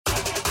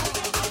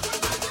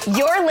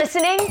You're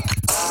listening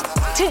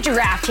to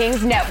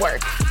DraftKings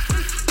Network.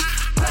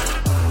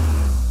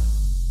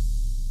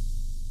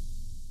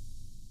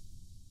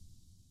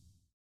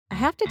 I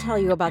have to tell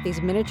you about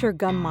these miniature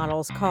gun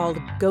models called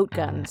goat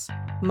guns.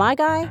 My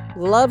guy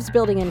loves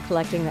building and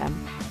collecting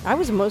them. I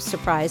was most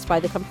surprised by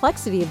the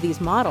complexity of these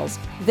models.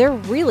 They're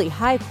really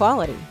high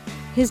quality.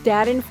 His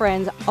dad and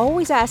friends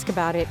always ask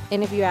about it,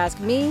 and if you ask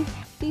me,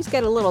 these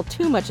get a little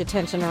too much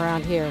attention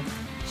around here.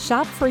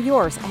 Shop for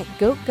yours at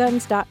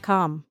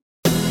goatguns.com.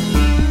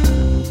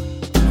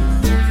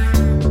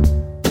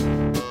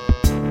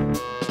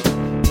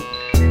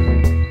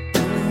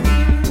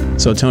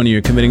 So, Tony,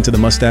 you're committing to the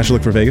mustache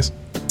look for Vegas?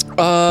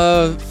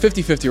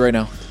 50-50 right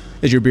now.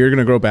 Is your beard going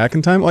to grow back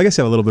in time? Well, I guess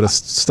you have a little bit of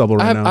stubble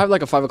right now. I have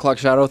like a 5 o'clock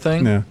shadow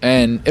thing, Yeah.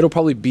 and it'll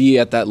probably be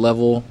at that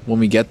level when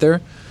we get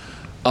there.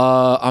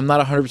 I'm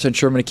not 100%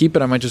 sure I'm going to keep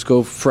it. I might just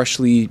go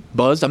freshly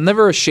buzzed. I'm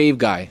never a shave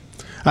guy.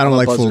 I don't I'm a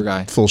like buzzer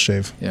guy. full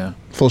shave. Yeah.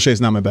 Full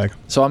shave's not my bag.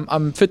 So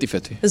I'm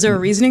 50-50. Is there a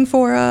reasoning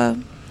for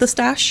the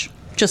stash?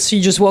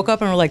 You just woke up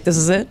and were like, this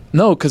is it?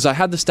 No, because I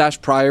had the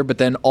stash prior, but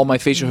then all my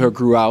facial hair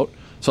grew out.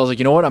 So I was like,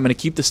 you know what? I'm going to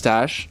keep the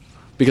stash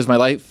because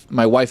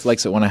my wife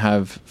likes it when I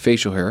have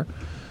facial hair.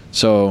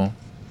 So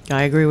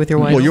I agree with your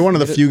wife. Well, you're one of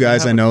the few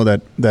guys I know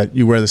that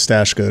you wear the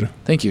stash good.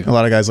 Thank you. A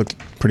lot of guys look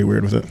pretty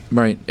weird with it.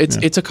 Right.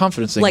 It's a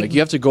confidence thing. Like you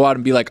have to go out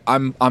and be like,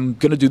 I'm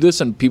gonna do this,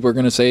 and people are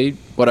gonna say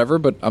whatever,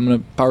 but I'm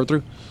gonna power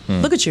through.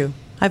 Look at you.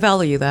 I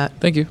value that.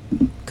 Thank you.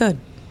 Good.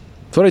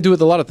 That's what I do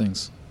with a lot of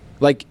things.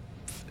 Like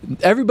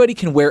everybody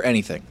can wear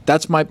anything.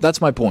 That's my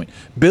point.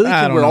 Billy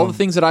can wear all the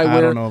things that I wear.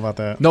 I don't know about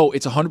that. No,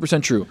 it's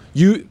 100% true.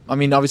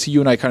 Obviously you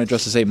and I kind of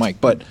dress the same, Mike,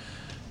 but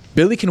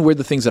Billy can wear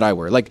the things that I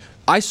wear. Like,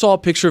 I saw a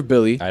picture of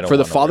Billy for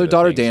the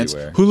father-daughter dance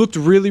who looked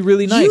really,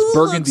 really nice. You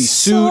Burgundy look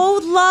suit. so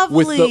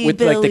lovely,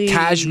 with like the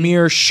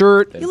cashmere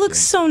shirt. You look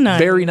so nice.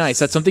 Very nice.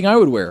 That's something I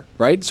would wear,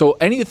 right? So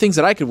any of the things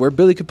that I could wear,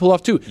 Billy could pull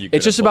off too.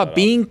 It's just about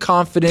being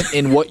confident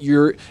in what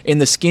you're, in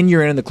the skin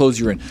you're in and the clothes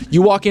you're in.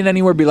 You walk in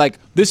anywhere, be like,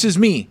 this is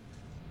me.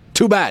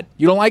 Too bad.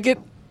 You don't like it?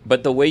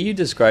 But the way you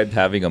described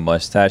having a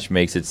mustache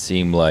makes it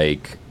seem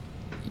like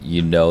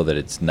you know that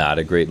it's not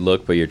a great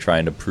look, but you're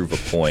trying to prove a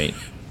point.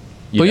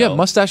 But yeah,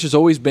 mustache has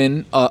always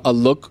been a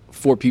look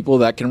for people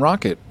that can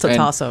rock it. It's a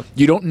toss-up.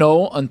 You don't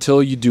know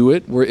until you do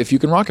it if you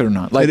can rock it or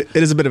not. Like it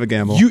is a bit of a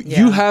gamble.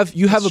 You have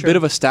a bit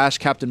of a stash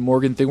Captain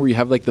Morgan thing where you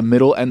have like the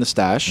middle and the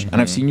stash,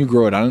 and I've seen you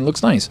grow it out and it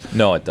looks nice.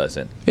 No, it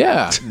doesn't.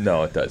 Yeah.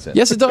 No, it doesn't.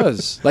 Yes, it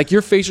does. Like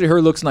your facial hair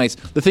looks nice.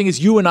 The thing is,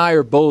 you and I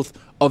are both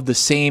of the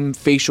same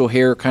facial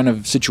hair kind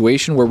of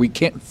situation where we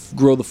can't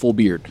grow the full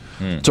beard.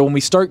 So when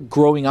we start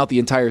growing out the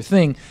entire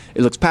thing,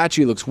 it looks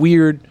patchy, it looks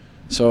weird.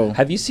 So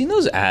have you seen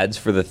those ads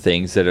for the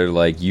things that are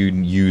like you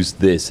use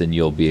this and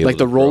you'll be able like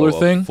to the roller grow a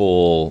thing?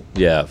 full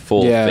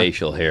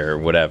facial hair or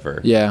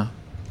whatever. Yeah.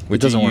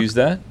 Would you use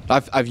that?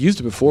 I've used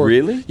it before.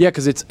 Really? Yeah,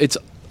 because it's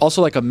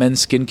also like a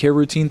men's skincare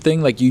routine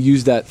thing. Like you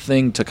use that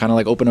thing to kind of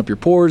like open up your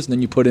pores, and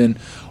then you put in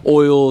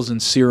oils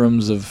and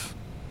serums of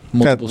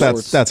multiple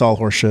sorts. That's all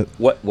horse shit.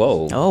 What?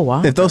 Whoa. Oh,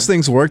 wow. If those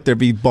things worked, there'd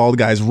be bald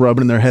guys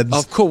rubbing their heads.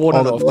 Of course,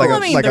 well, no,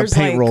 like a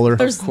paint roller.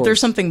 There's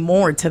something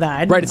more to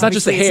that. Right, it's not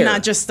just the hair. It's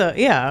not just the,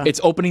 It's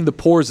opening the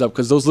pores up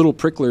because those little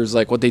pricklers,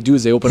 like what they do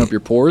is they open up your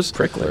pores.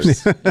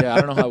 Pricklers. Yeah,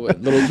 I don't know how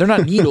they're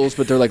not needles,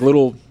 but they're like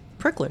little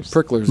pricklers.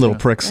 Little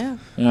pricks.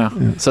 Yeah.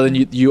 So then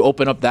you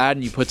open up that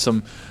and you put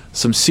some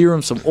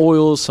serum, some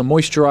oils, some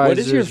moisturizers. What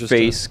does your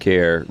face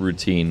care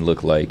routine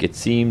look like? It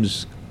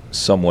seems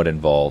somewhat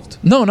involved.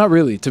 No, not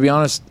really. To be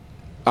honest,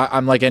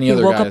 I'm like any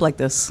other guy. You woke up like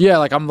this. Yeah,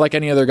 like I'm like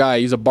any other guy. I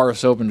use a bar of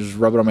soap and just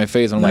rub it on my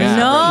face. And I'm like,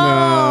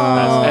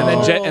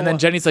 And then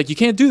Jenny's like, you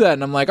can't do that.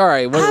 And I'm like, all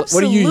right, what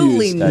do you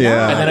use? Not.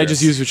 Yeah. And then I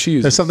just use what she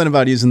uses. There's something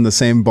about using the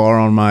same bar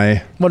on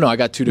my. Well, no, I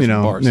got two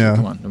different bars. Yeah.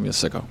 Come on, don't be a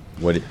sicko.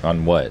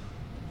 On what?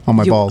 On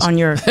my balls. On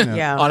your,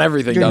 on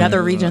everything. Your down nether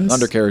there, regions.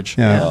 Undercarriage.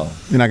 Yeah. Oh.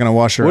 You're not going to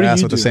wash your What do ass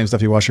you with the do? same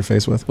stuff you wash your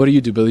face with. What do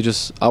you do, Billy?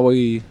 Just how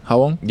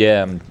long?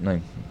 Yeah, I'm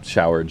like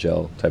shower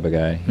gel type of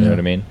guy. You know what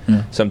I mean?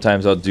 Yeah.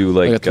 Sometimes I'll do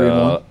like a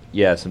 3-in-1?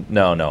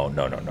 No.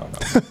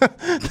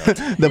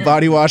 The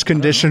body wash,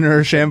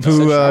 conditioner,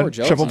 shampoo, shower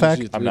gel, triple it's pack.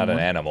 usually I'm not an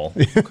animal.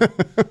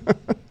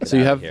 So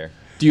you Get have. outta here.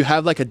 Do you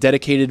have like a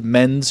dedicated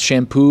men's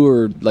shampoo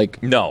or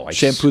like No, I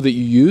shampoo that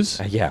you use?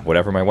 Yeah,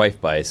 whatever my wife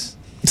buys.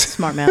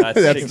 Smart man. That's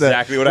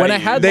exactly what When I I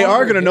had use. They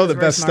longer are going to know the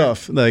very best smart.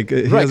 stuff. Like,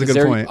 he Right, has a 'cause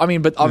good point. I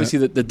mean, but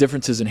obviously the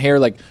differences in hair,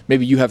 like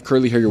maybe you have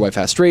curly hair, your wife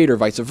has straight, or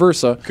vice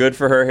versa. Good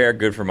for her hair,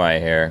 good for my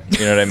hair.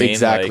 You know what I mean?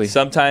 Exactly. Like,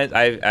 sometimes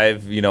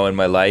I've in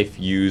my life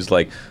used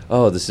like,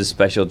 oh, this is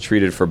special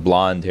treated for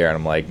blonde hair, and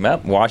I'm like,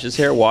 wash his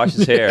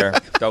hair.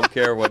 Don't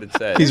care what it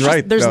says. He's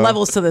right. There's though.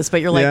 levels to this, but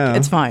you're like, Yeah.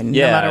 it's fine,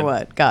 Yeah. no matter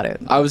what. Got it.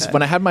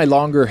 When I had my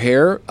longer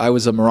hair, I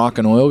was a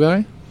Moroccan oil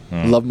guy.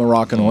 Love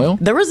Moroccan oil.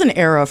 There was an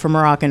era for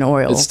Moroccan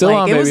oil. It's still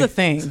on, It was baby. a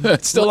thing.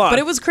 It's still on. But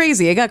it was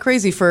crazy. It got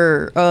crazy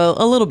for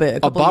a little bit. A A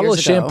couple bottle of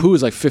years ago. shampoo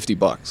is like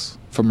 $50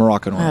 for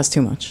Moroccan oil. That's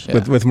too much.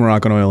 Yeah. with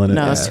Moroccan oil in it.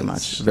 No, that's Yeah. too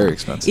It's much. very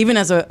expensive. Even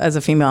as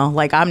a female,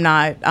 like I'm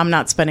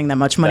not spending that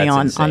much money That's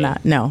on insane.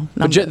 that. No.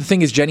 But the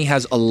thing is, Jenny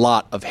has a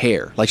lot of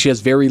hair. Like she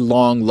has very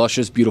long,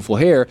 luscious, beautiful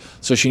hair.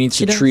 So she needs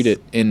to does. treat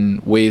it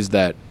in ways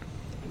that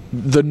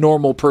the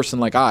normal person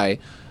like I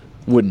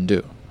wouldn't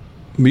do.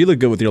 But you look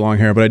good with your long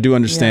hair, but I do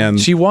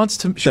understand. She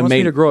wants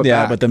me to grow it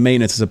Yeah, back. but the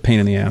maintenance is a pain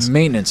in the ass.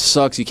 Maintenance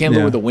sucks. You can't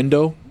Yeah. lower the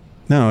window.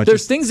 No, it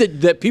There's just, things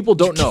that people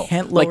don't know.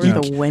 can't lower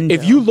the window.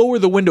 If you lower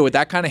the window with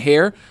that kind of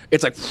hair,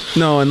 it's like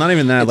no, and not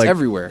even that. It's like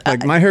everywhere.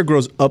 Like my hair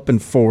grows up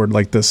and forward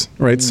like this,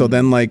 right? So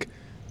then like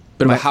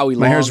bit of my, a Howie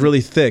my hair's Long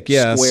really thick,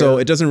 yeah. square. So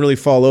it doesn't really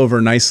fall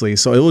over nicely.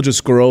 So it will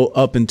just grow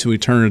up into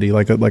eternity,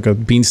 like a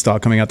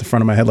beanstalk coming out the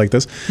front of my head like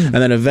this, and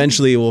then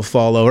eventually it will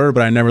fall over.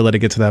 But I never let it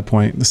get to that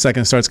point. The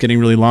second it starts getting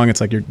really long,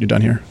 it's like you're done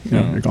here. You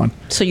know, you're gone.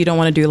 So you don't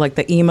want to do like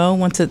the emo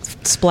once it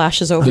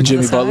splashes over the to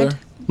Jimmy the side? Butler.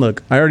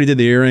 Look, I already did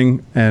the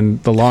earring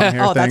and the long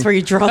hair Oh, thing. that's where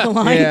you draw the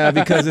line. Yeah,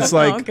 because it's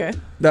like okay.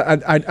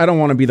 I don't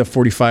want to be the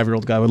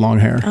 45-year-old guy with long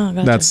hair. Oh,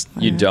 gotcha. That's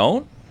You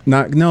don't?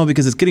 not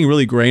because it's getting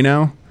really gray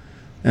now,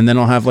 and then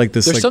I'll have like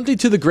this. There's like, something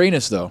to the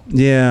grayness though.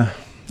 Yeah,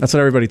 that's what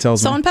everybody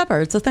tells Salt me. and pepper.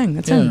 It's a thing.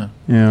 It's Yeah. in.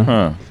 Yeah.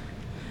 Huh.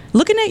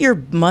 Looking at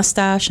your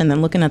mustache and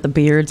then looking at the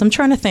beards, I'm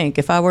trying to think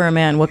if I were a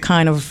man, what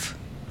kind of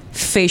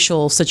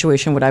facial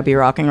situation would I be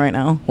rocking right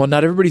now? Well,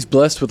 not everybody's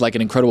blessed with like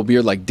an incredible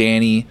beard like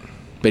Danny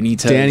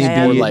Benitez. Danny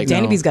Yeah, B, or like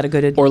Danny B's got a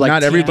good. or like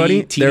Not TD.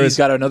 everybody. There TD's is-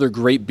 got another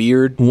great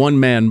beard. One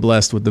man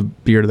blessed with the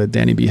beard that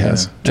Danny B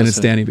has, and it's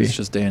Danny B. It's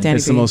just Danny. Danny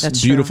It's the B, most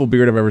that's beautiful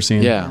beard I've ever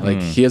seen. Yeah,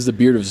 like he has the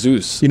beard of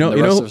Zeus. You know- and the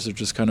you rest know- of us are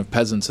just kind of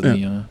peasants in Yeah.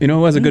 the. You know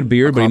who has a good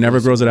beard, but he never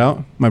Acropolis. grows it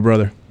out? My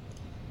brother.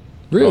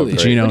 Really, Oh, great.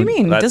 Gino. What do you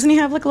mean? That's- Doesn't he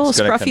have like a little it's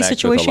gonna scruffy connect with a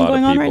situation lot of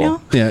going on right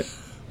people. now? Yeah,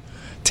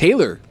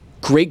 Taylor,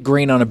 great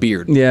grain on a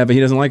beard. yeah, but he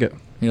doesn't like it.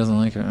 He doesn't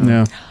like it.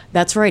 Yeah,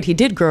 That's right. He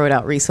did grow it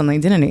out recently,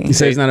 didn't he? he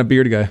says he's not a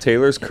beard guy.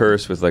 Taylor's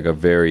cursed with like a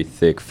very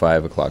thick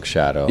 5 o'clock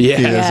shadow. Yeah.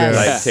 He is, yeah.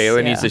 Like Yes.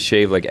 Taylor needs Yeah. to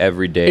shave like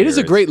every day. It is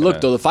a or it's great look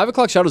gonna- though. The 5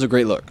 o'clock shadow is a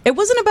great look. It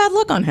wasn't a bad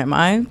look on him.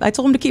 I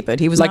told him to keep it.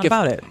 He was Like not if,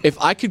 about it. if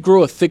I could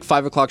grow a thick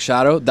 5 o'clock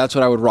shadow, that's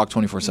what I would rock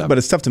 24/7. But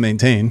it's tough to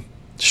maintain.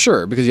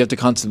 Sure, because you have to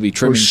constantly be We're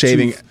trimming.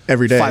 shaving to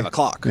every day. 5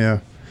 o'clock. Yeah,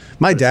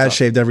 my dad tough.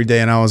 shaved every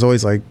day, and I was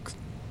always like,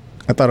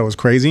 I thought it was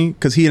crazy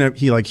because he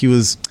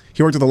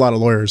worked with a lot of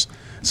lawyers,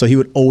 so he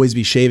would always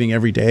be shaving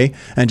every day,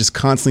 and just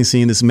constantly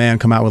seeing this man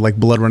come out with like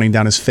blood running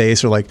down his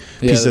face or like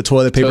pieces the of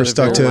toilet paper toilet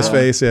stuck paper. to his Wow.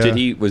 face.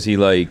 Yeah, Was he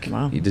like,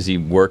 Wow. does he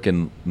work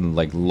in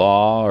like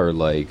law or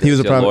like, He was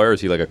is a private- lawyer or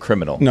is he like a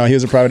criminal? No, he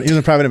was a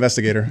private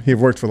investigator. He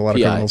worked with a lot of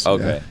Yeah, criminals.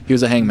 okay. He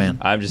was a hangman.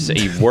 I'm just saying,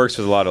 he works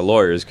with a lot of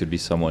lawyers, could be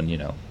someone,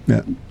 Yeah.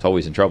 it's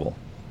always in trouble.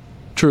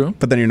 True.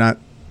 But then you're not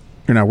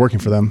working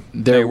for them.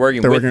 They're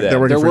working they're with working- them. they're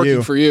working They're for working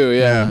you. for you.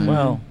 Yeah. Yeah.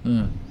 Well,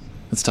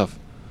 It's tough.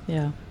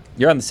 Yeah.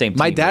 you're on the same team.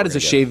 My dad though, is a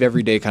I guess. shave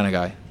every day kind of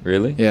guy.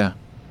 Really? Yeah.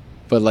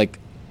 But like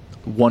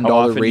 $1 How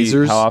often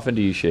razors. how often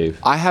do you shave?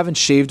 I haven't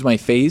shaved my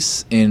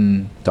face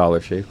in. Dollar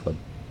Shave Club.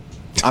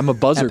 I'm a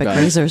buzzer Epic guy.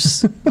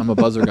 razors. I'm a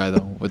buzzer guy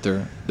though with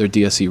their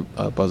DSC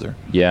buzzer.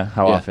 Yeah.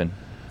 How Yeah. often?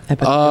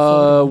 Epic.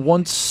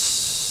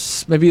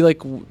 Once, maybe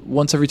like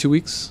once every 2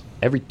 weeks.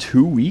 Every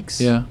 2 weeks?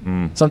 Yeah.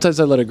 Mm. Sometimes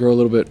I let it grow a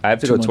little bit. I have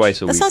to too go much.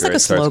 twice a That week. sounds or like a it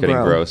starts slow getting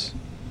grow. gross.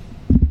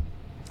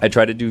 I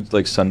try to do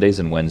like Sundays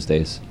and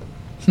Wednesdays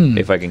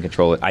if I can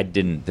control it. I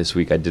didn't this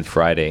week. I did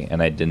Friday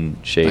and I didn't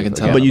shave. I can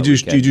tell. again But on you the do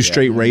weekend. you do Yeah.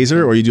 straight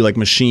razor or you do like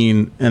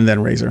machine and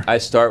then razor? I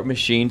start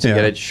machine to Yeah.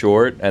 get it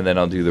short and then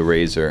I'll do the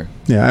razor.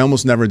 Yeah, I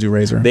almost never do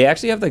razor. They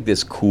actually have like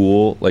this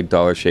cool like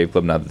Dollar Shave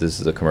Club. Not that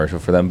this is a commercial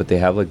for them, but they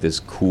have like this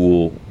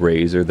cool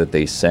razor that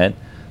they sent.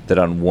 That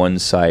on one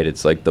side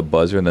it's like the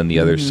buzzer, and then the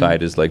other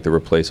side is like the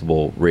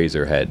replaceable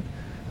razor head.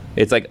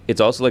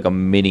 It's also like a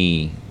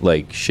mini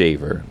like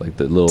shaver, like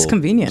the little. It's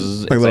convenient.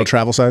 zzz, like a little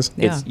travel size.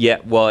 It's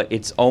well,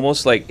 it's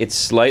almost like it's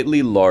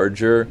slightly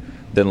larger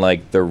than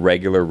like the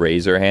regular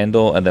razor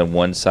handle, and then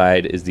one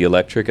side is the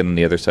electric, and then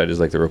the other side is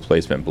like the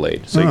replacement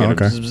blade. So you Oh, can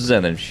okay. bzz,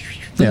 and then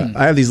Yeah,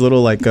 I have these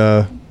little like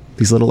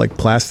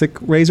plastic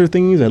razor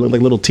thingies that look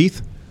like little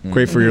teeth.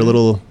 Great for your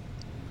little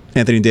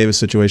Anthony Davis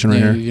situation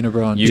right Yeah, here.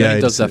 Unibrow. You- Jenny Yeah,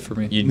 does it's- that for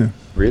me. you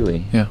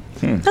really. Yeah.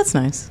 That's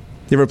nice.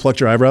 You ever plucked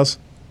your eyebrows?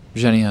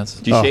 Jenny has.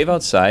 Do you Oh. shave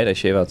outside? I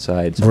shave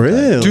outside. sometimes.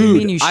 Really? What do you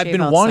mean Dude, you I've shave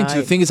been wanting to. The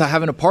outside? thing is, I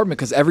have an apartment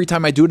because every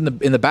time I do it in the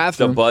The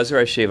bathroom, buzzer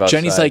I shave outside.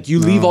 Jenny's like, "You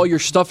leave all your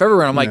stuff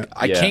everywhere." I'm like, Yeah.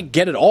 "I Yeah. can't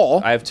get it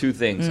all." I have two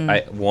things.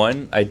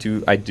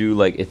 I do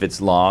like if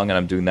it's long and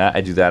I'm doing that,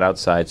 I do that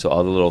outside, so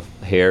all the little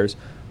hairs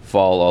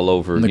fall all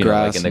over, In the like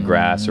grass in the and-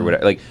 grass or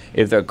whatever. Like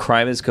if the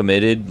crime is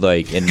committed,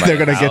 like in my They're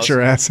gonna house, get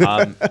your ass.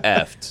 I'm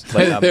effed.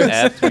 Like I'm There's-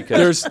 effed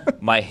because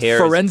my hair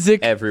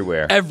forensic is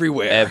everywhere,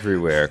 everywhere.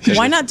 everywhere. 'Cause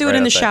Why it's not do it right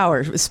in the outside.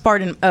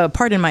 shower?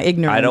 Pardon my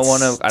ignorance. I don't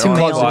want to. I to don't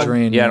male. want to Clog clog the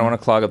drain, Yeah, I yeah. don't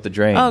want to clog up the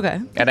drain. Oh, okay.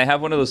 And I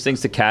have one of those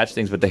things to catch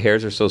things, but the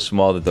hairs are so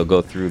small that they'll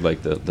go through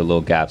like the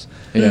little gaps.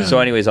 Yeah. So,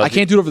 anyways, I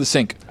can't do it over the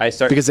sink. I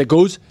start- because it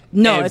goes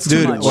No, it's too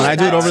Dude, much. when I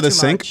do it That's over the too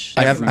sink, much.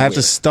 I have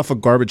to stuff a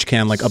garbage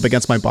can like up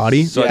against my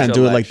body Such and a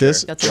do it like this.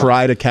 lecture. That's a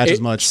Try to catch as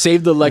It- much.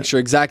 Save the lecture,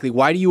 exactly.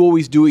 Why do you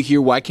always do it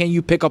here? Why can't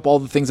you pick up all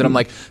the things? And I'm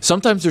like,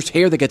 sometimes there's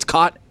hair that gets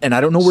caught, and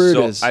I don't know where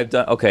So it is. I've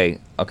done okay.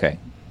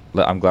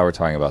 I'm glad we're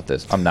talking about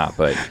this. I'm not,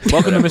 but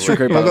Welcome to Mystery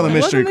Crate. by Welcome the to way.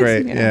 Mystery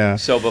Crate. Yeah. Yeah.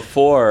 So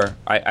before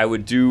I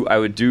would do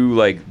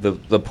like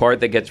the part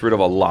that gets rid of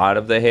a lot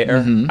of the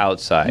hair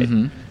outside,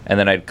 and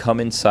then I'd come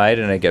inside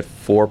and I'd get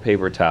 4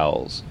 paper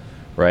towels,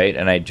 right?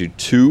 And I'd do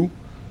 2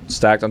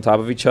 stacked on top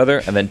of each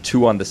other, and then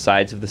 2 on the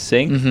sides of the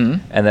sink,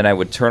 and then I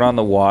would turn on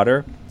the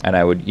water, and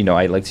I would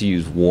I like to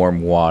use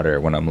warm water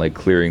when I'm like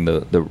clearing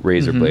the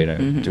razor blade. I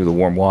do the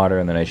warm water,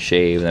 and then I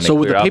shave, and then So I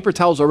with clear the it paper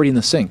towels already in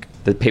the sink.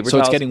 the paper So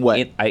it's towels getting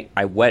wet.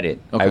 I wet it.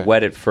 I Okay.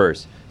 wet it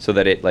first so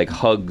that it like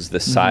hugs the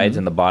sides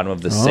and the bottom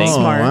of the sink.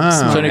 Smart. wow. So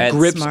smart. it And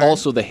grips smart.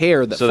 also the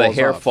hair that So falls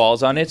the hair off.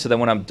 falls on it. So then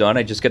when I'm done,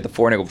 I just get the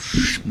fork and I go,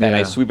 and I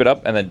Yeah. sweep it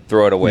up and then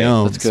throw it away.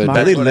 Yo, That's good. Smart.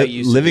 Belly That's what I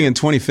used to living do. in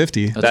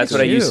 2050. That's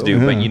what I used to do.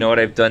 Yeah. But you know what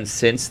I've done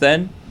since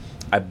then?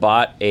 I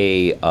bought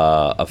a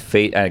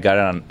fate, and I got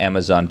it on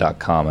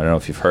Amazon.com. I don't know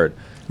if you've heard.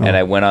 And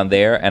I went on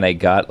there and I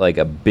got like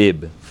a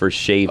bib for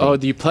shaving. Oh,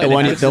 do you play The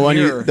one you- the the It one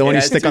you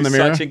has stick on 2 the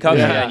mirror? suction cups,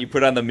 Yeah. yeah, and you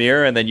put it on the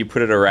mirror and then you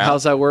put it around.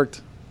 How's that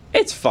worked?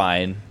 It's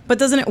fine. But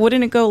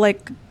wouldn't it go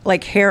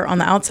like hair on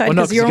the outside? Well,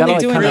 no, Because 'cause you're you gotta,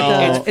 only like, doing kinda-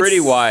 like No. It's pretty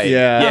wide.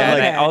 Yeah. and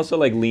Okay. I also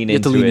like lean You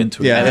have to into lean it.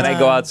 into it. Yeah. And then I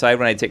go outside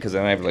when I take, because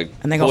then I have like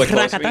And they go pull it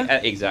close to me.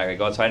 rakata? Exactly. I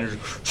go outside and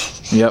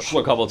just Yep.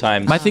 a couple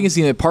times. My thing is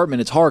in the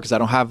apartment. It's hard because I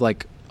don't have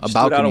like a Just do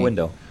it balcony. out a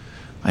window.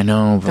 I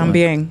know. But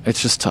También.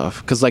 it's just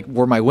tough because like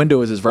where my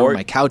window is right Or- where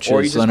my couch or you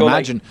is. just So then go, like,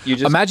 imagine, you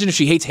just- imagine if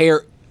she hates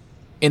hair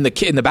in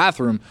the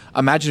bathroom.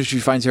 Imagine if she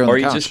finds hair on Or the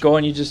you couch. just go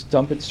and you just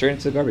dump it straight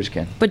into the garbage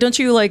can. But don't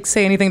you like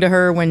say anything to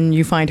her when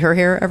you find her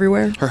hair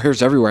everywhere? Her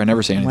hair's everywhere. I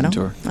never say anything Well,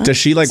 to her. no. Does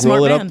she like Smart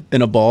roll it man. up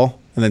in a ball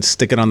and then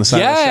stick it on the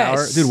side of the shower?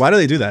 Yes. Dude, why do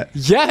they do that?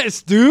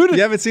 Yes, dude.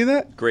 You haven't seen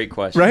that? Great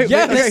question. Right?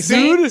 Yes, Okay,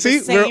 same- see,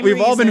 the same we've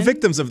all been reason.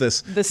 victims of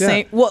this. The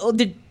same. Well,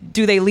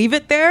 do they leave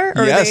it there,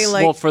 or Yes. they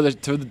like? Well, for the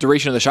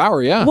duration of the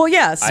shower, yeah. Well,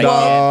 yes. I Well,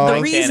 can't- I the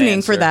can't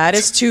reasoning for answer. that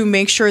is to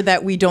make sure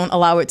that we don't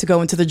allow it to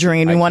go into the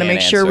drain. We I want to can't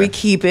make sure we answer.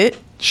 keep it,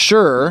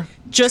 Sure.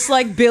 just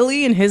like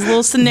Billy in his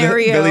little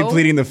scenario. Billy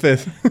pleading the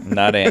fifth.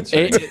 Not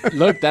answering.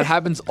 Look, that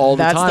happens all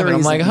the That's time. the and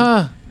I'm like, reason.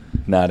 huh?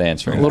 Not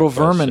answering. Little that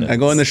question. vermin. I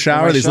go in the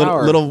shower, my these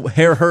shower. little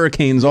hair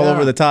hurricanes all Yeah.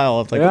 over the tile.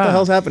 It's like, what Yeah. the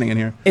hell's happening in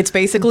here? It's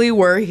basically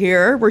we're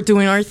here, we're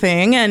doing our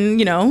thing, and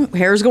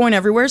hair's going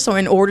everywhere. So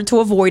in order to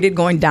avoid it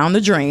going down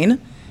the drain,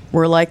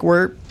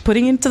 we're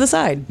putting it to the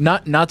side.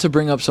 Not to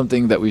bring up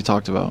something that we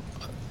talked about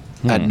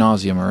ad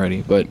nauseum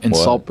already, but in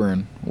What?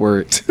 Saltburn,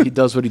 where he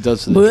does what he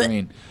does to the Blech.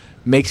 drain,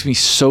 makes me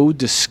so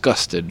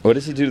disgusted. What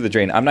does he do to the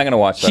drain? I'm not going to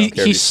watch that. I He don't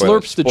care if you spoil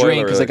it. slurps the Spoiler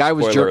drain because the alert, guy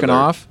was spoiler jerking alert.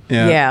 off,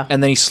 Yeah.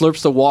 and then he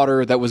slurps the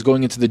water that was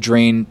going into the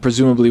drain,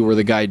 presumably where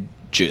the guy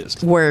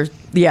jizzed.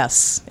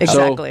 Yes,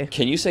 exactly.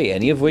 Can you say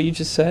any of what you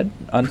just said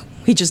on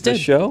He just the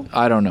did. show?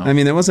 I don't know. I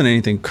mean, there wasn't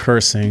anything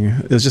cursing.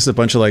 It was just a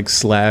bunch of like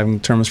slang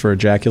terms for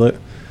ejaculate.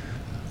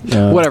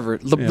 Whatever.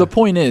 The yeah.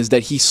 point is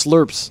that he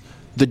slurps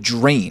the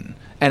drain,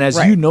 and as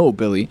Right. you know,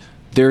 Billy,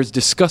 there's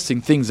disgusting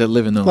things that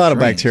live in those. A lot of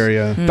drains.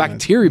 bacteria.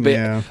 Bacteria, but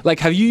Yeah. like,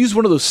 have you used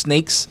one of those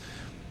snakes?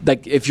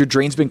 Like, if your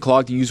drain's been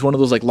clogged, you use one of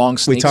those like long We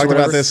snakes. or talked about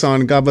whatever, this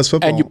on God Bless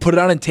Football. and you put it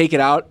on and take it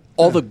out.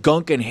 All the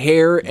gunk and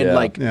hair and Yeah.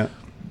 like yeah.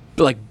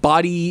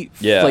 body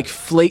Yeah. like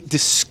flake.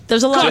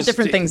 There's a lot of Just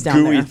different things down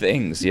gooey there.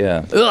 things,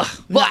 yeah. Ugh.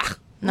 Blah.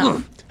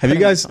 No. Have you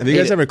guys Hate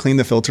it. ever cleaned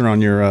the filter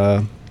on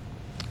your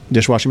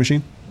dishwashing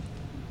machine?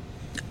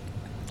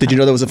 Did you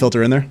know there was a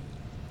filter in there?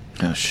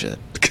 Oh shit.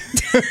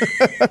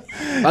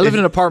 I live in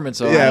an apartment,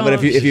 so Yeah, but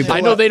if you I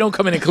know they don't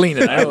come in and clean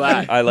it. I know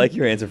that. I like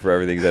your answer for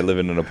everything because I live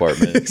in an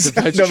apartment.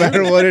 no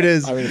matter what it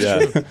is.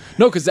 yeah.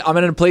 No, because I'm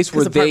in a place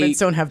where Because they. apartments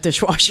don't have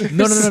dishwashers.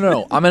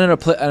 No. I'm in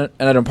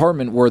an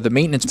apartment where the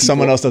maintenance people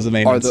Someone else does the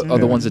maintenance. Are the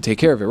Yeah. ones that take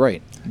care of it,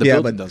 right? The Yeah,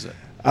 building but- does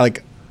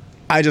it.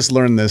 I just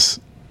learned this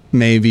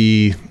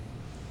maybe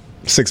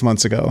 6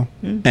 months ago,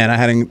 and I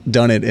hadn't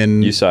done it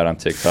in You saw it on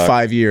TikTok.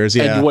 5 years.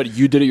 Yeah, And what,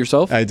 you did it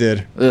yourself? I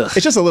did. Ugh.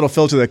 It's just a little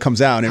filter that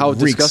comes out and How it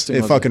reeks. disgusting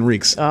It was fucking it?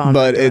 reeks. Oh, I'm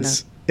but not doing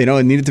it's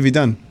it needed to be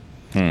done.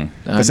 I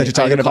But since you're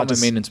talking need to call about my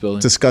this maintenance building.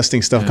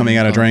 disgusting stuff coming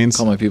out of Call- drains.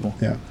 Call my people.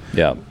 Yeah.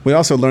 Yeah. We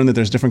also learned that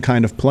there's different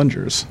kind of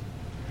plungers.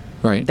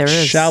 Right. There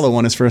is. Shallow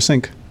one is for a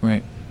sink.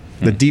 Right.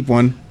 The deep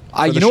one.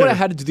 for You the know what I shitter.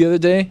 had to do the other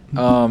day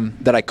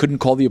that I couldn't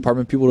call the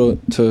apartment people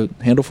to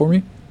handle for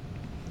me?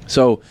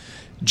 So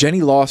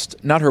Jenny lost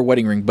not her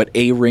wedding ring, but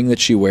a ring that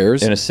she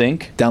wears In a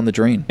sink? down the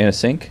drain. In a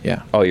sink?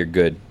 Yeah. Oh, you're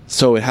good.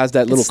 So it has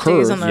that little It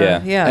stays curve. on the-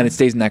 Yeah. yeah. And it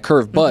stays in that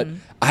curve. But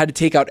I had to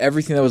take out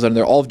everything that was under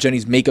there, all of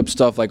Jenny's makeup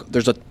stuff. Like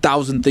there's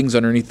 1,000 things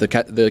underneath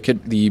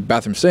the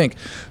bathroom sink.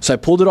 So I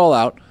pulled it all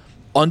out,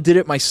 undid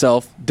it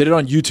myself, did it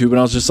on YouTube, and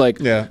I was just like,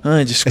 Yeah.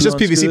 just It's just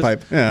screw PVC this."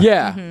 pipe. Yeah.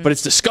 Yeah, but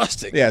it's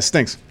disgusting. Yeah, it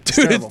stinks. It's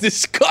Dude, terrible. it's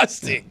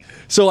disgusting.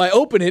 So I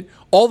open it,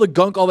 all the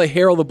gunk, all the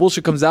hair, all the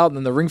bullshit comes out, and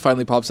then the ring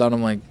finally pops out. And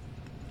I'm like,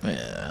 I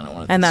don't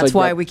want to. And that's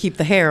why we keep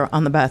the hair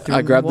on the bathroom.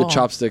 I grabbed the wall.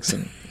 chopsticks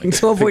and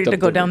To avoid picked it to up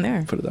go the down ring,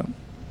 there. Put it down.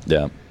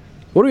 Yeah.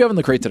 What do we have in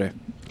the crate today?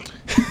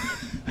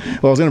 Well,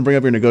 I was going to bring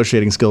up your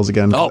negotiating skills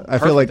again. Oh, I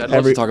feel like perfect. I'd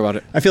love to talk about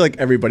it. I feel like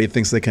everybody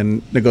thinks they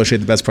can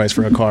negotiate the best price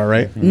for a car,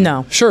 right?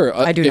 No. Sure.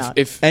 I do if, not.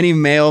 If Any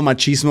male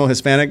machismo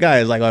Hispanic guy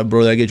is like, oh,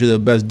 bro, I get you the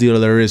best deal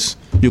there is.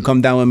 You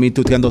come down with me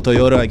to Kendo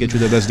Toyota, I get you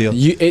the best deal.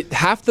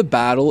 half the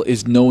battle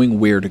is knowing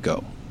where to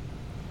go.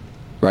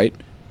 Right?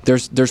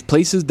 There's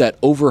places that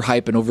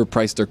overhype and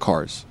overprice their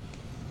cars.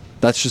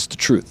 That's just the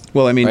truth.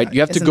 Well, I mean, right?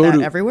 You have to Isn't go that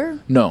to everywhere?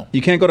 No.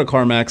 you can't go to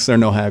CarMax, there's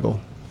no haggle.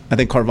 I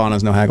think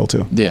Carvana's no haggle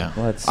too. Yeah.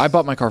 Well, that's- I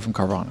bought my car from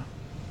Carvana.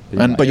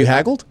 But you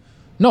haggled?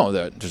 No,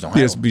 there's no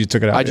haggle. You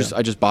took it out, I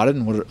yeah. just bought it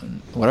and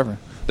whatever.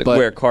 But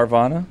Where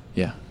Carvana?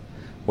 yeah.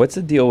 What's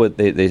the deal with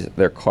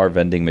their car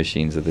vending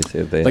machines that they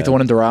say they Like the have?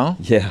 one in Doral?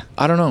 Yeah.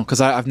 I don't know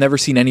because I've never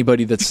seen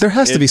anybody that's There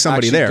has to be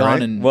somebody actually there, gone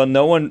right? and- Well,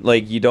 no one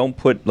you don't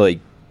put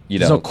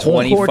There's no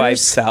coin.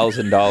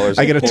 $25,000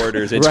 I get a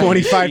quarters.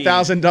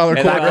 $25,000 And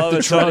then quarter. all of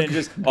a sudden,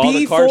 just all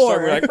the cars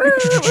start like,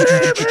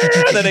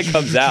 and then it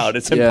comes out.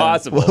 It's Yeah.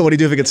 impossible. What do you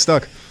do if it gets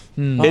stuck?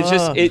 It's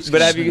just.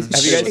 But have you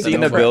guys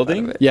seen the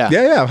building? yeah.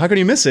 Yeah. How can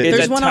you miss it? It's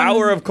There's a one on-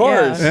 tower of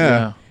cars. yeah.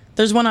 yeah.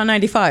 There's one on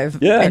 95.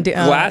 Yeah, and,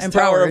 glass in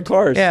tower of Broward.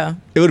 cars. Yeah.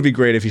 It would be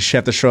great if you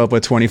have to show up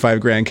with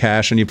 25 grand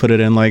cash and you put it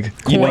in like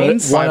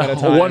Coins. one at a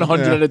time.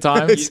 100 Yeah. at a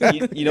time.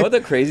 You know what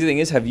the crazy thing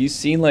is? Have you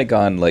seen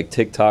on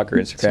TikTok or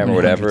Instagram or many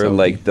whatever hundreds of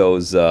like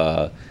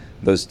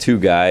those two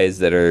guys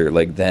that are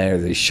there?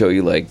 They show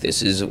you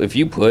this is if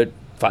you put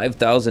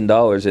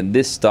 $5,000 in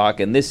this stock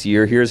in this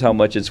year, here's how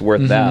much it's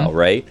worth now,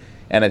 right?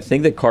 And I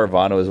think that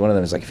Carvana was one of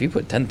them. It's if you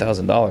put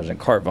 $10,000 in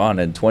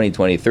Carvana in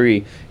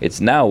 2023, it's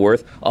now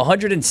worth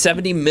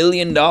 $170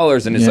 million.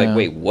 And it's Yeah.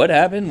 wait, what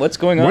happened? What's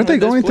going on? Weren't they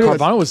with this going through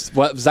place?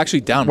 Carvana was actually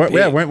down.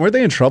 Yeah, big. weren't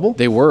they in trouble?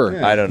 They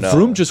were. I don't know.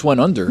 Vroom just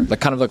went under,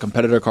 kind of the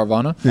competitor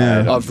Carvana.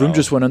 Yeah. Vroom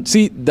just went under.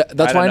 See, that's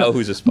I why don't know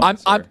who's a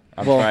sponsor.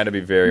 I'm trying to be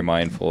very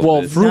mindful. Well,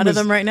 of this. Vroom None of is-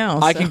 them right now,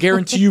 I so. can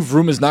guarantee you,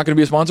 Vroom is not going to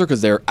be a sponsor because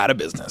they're out of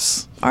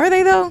business. Are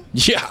they though?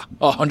 Yeah,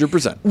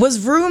 100%. Was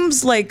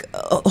Vroom's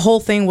whole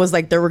thing was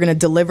they were gonna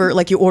deliver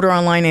you order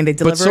online and they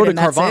deliver But so it did and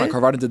that's Carvana. it?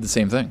 Carvana did the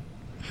same thing.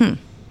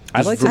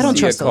 I like I to don't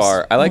see a trust those.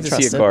 car. I like I to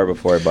don't see a trust it. car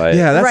before I buy it.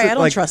 Yeah, that's Right, it, I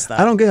don't trust that.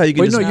 I don't get how you can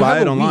Wait, no, just you buy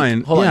have it a week.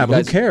 online. Hold on, yeah, you but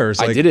guys, who cares?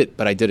 I did it,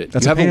 but I did it.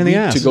 That's you a have pain a in the week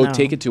ass. to go No.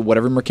 take it to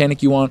whatever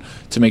mechanic you want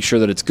to make sure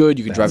that it's good.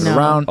 You can drive it No.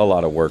 around. A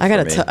lot of work. I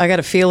for me.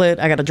 gotta feel it.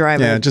 I gotta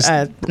drive Yeah, it. just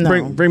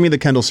no. bring me the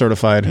Kendall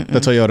certified, the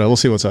Toyota. We'll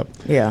see what's up.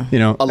 Yeah. You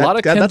know, A lot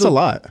of that's a Kendall-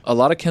 lot. A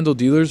lot of Kendall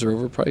dealers are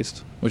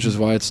overpriced, which is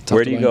why it's tough.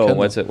 Where to do you buy a go?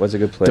 Kendall. What's a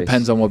good place?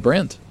 Depends on what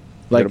brand.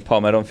 Go to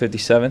Palmetto on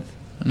 57th.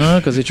 No,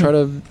 because they try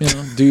to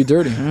do you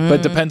dirty. But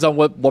it depends on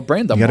what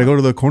brand I'm You got to on. go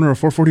to the corner of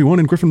 441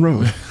 and Griffin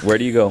Road. Where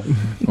do you go?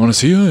 I want to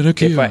see you in a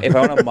Kia. if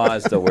I want a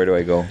Mazda, where do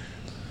I go?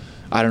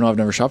 I don't know. I've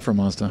never shopped for a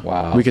Mazda.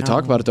 Wow. We could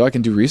talk about it though. I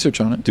can do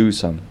research on it. Do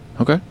some.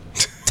 Okay.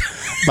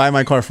 Buy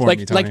my car for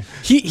me, Tony.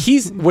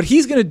 He's what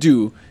he's gonna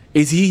do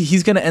is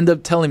he's gonna end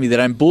up telling me that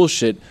I'm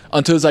bullshit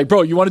until it's like,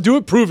 bro, you want to do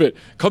it? Prove it.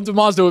 Come to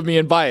Mazda with me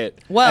and buy it.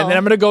 Well- and then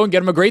I'm gonna go and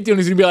get him a great deal, and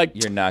he's gonna be like,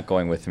 You're not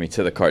going with me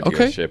to the car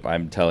Okay. dealership.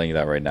 I'm telling you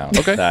that right now.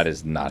 Okay. That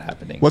is not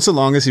happening. What's the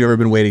longest you've ever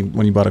been waiting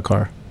when you bought a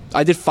car?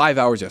 I did 5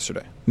 hours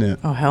yesterday. Yeah.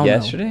 Oh hell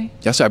Yesterday?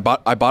 Yes, I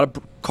bought a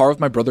car with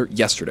my brother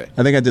yesterday.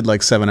 I think I did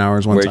like 7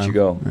 hours one Where'd time. you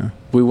go? Yeah.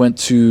 We went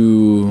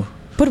to. no.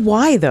 But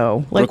why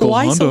though? Local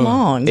Why so Honda.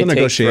 long? It takes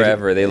negotiate.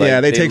 forever. They Yeah,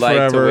 they take like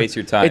forever. to waste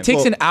your time. It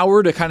takes an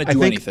hour to kind of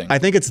do anything. I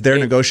think it's their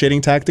negotiating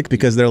tactic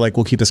because they're like,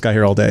 we'll keep this guy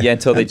here all day. Yeah,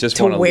 until they just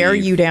To want to wear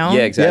leave. you down?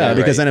 Yeah, exactly. Yeah,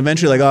 because then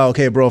eventually, like, oh,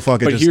 okay, bro,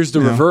 fuck it. But just, here's the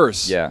you know.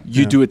 reverse. Yeah.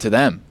 You do it to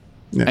them,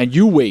 Yeah. and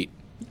you wait,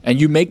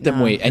 and you make them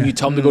wait, and you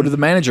tell them to go to the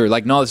manager.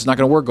 Like, no, this is not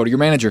going to work. Go to your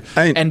manager.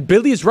 And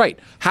Billy is right.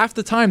 Half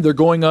the time they're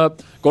going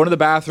up, going to the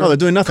bathroom, Oh, they're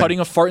doing nothing. cutting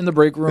a fart in the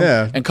break room,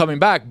 Yeah. and coming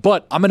back.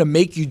 But I'm going to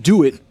make you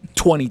do it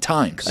 20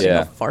 times.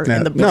 Yeah. Fart Yeah.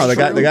 in the No, the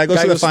guy goes Guy to the goes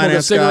smoke a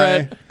finance guy.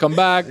 cigarette, come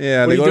back.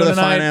 Yeah, what they are go you to doing the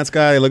tonight? finance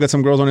guy, look at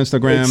some girls on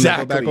Instagram,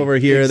 Exactly. they go back over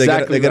here,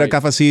 Exactly they get a right.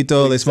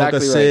 cafecito, they smoke a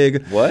Exactly cig.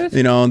 right. What?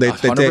 You know, they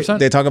 100%.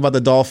 they talk about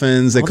the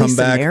Dolphins, they All come these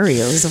back.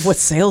 scenarios of what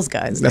sales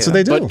guys That's do. what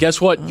they do. But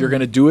guess what? You're going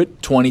to do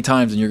it 20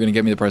 times, and you're going to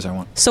get me the price I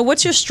want. So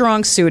what's your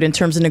strong suit in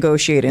terms of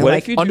negotiating? What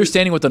Like if you do-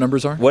 Understanding what the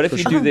numbers are. What if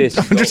you do this?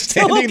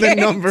 Understanding Okay. the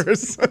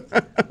numbers.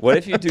 What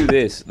if you do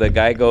this? The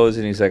guy goes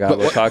and he's like, I'll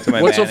go talk to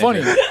my What's manager.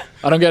 so funny?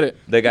 I don't get it.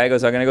 The guy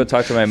goes, I'm going to go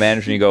talk to my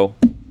manager. And you go,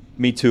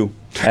 me too.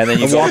 And then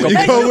you go,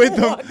 you go with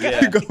them.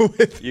 Yeah. You go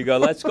with. You go,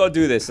 let's go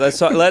do this.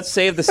 Let's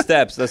save the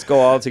steps. Let's go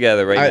all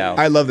together right now.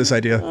 I love this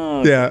idea.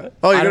 Yeah.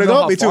 Oh, I you're don't gonna know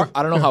go? how Me far, too.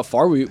 I don't know how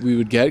far we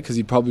would get because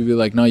he'd probably be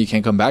like, no, you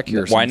can't come back here.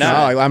 or Why something.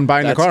 not? No, I'm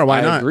buying the car. Why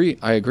I not?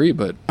 agree,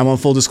 but I'm on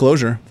full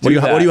disclosure. What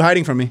that. are you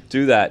hiding from me?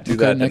 Do that. Do okay,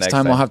 that. the next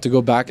time I'll have to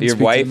go back and Your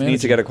speak wife to the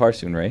needs to manager. get a car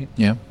soon, right?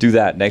 Yeah. Do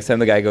that. Next time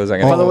the guy goes, I'm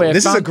going By the way, I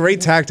this is a found-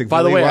 great tactic.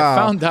 By the Billy. way, wow. I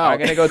found out. I'm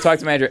going to go talk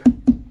to the manager.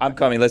 I'm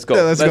coming. Let's go.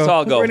 Yeah, let's let's go.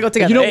 all go. We're gonna go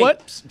together. You know Hey,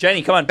 what?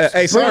 Jenny, come on.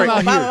 Hey, sorry.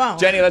 out here.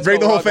 Jenny, let's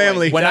Bring go. the whole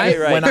We're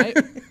all going. family.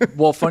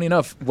 Well, funny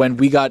enough, when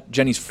we got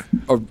Jenny's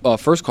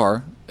first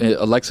car,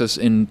 a Lexus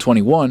in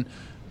 21,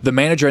 the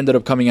manager ended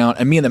up coming out,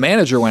 and me and the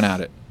manager went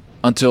at it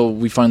until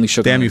we finally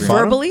shook. Damn, an you agreement.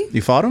 fought Verbally? him?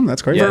 You fought him?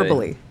 That's crazy. Yeah,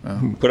 verbally.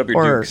 Put up your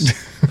Or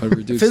dukes. But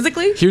we're dudes.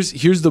 Physically?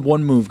 Here's the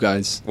one move,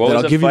 guys. What that was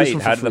I'll the give you this fight?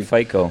 one for How did the free.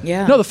 fight go?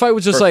 Yeah. No, the fight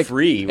was just For like,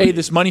 free? hey,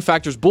 this money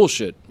factor's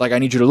bullshit. Like, I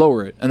need you to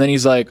lower it. And then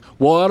he's like,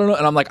 well, I don't know.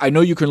 And I'm like, I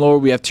know you can lower.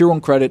 We have tier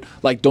 1 credit.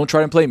 Like, don't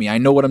try and play me. I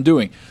know what I'm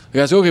doing. The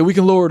guy's like, okay, we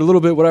can lower it a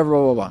little bit, whatever,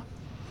 blah, blah,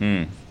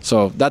 blah.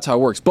 So that's how it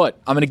works. But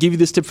I'm going to give you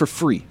this tip for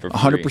free.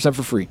 100%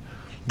 for free.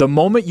 The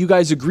moment you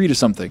guys agree to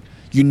something,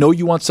 you know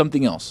you want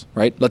something else,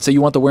 right? Let's say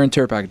you want the wear and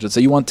tear package. Let's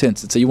say you want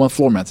tints. Let's say you want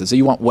floor mats. Let's say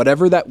you want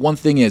whatever that one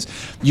thing is.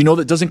 You know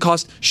that doesn't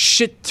cost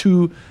shit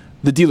to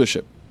the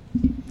dealership.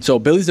 So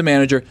Billy's the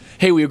manager.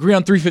 Hey, we agree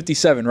on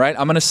 357, right?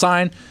 I'm gonna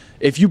sign.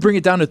 If you bring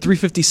it down to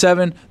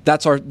 357,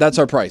 that's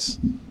our price.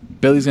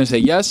 Billy's gonna say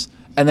yes,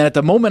 and then at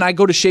the moment I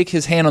go to shake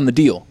his hand on the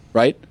deal,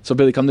 right? So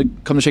Billy, come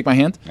to shake my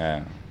hand.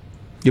 Yeah.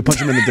 You punch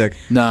him in the dick.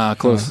 Nah,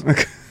 close.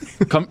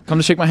 Come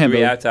to shake my hand, Do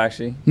we Billy. have to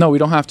actually? No, we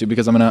don't have to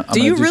because I'm gonna.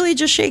 Do you really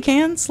just shake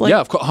hands? Like, Yeah,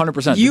 of course,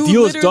 100%. The You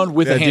deal is literally- done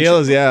with a The handshake. deal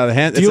is the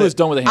hand. Deal is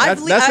done with a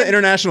handshake. That's the I've-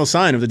 international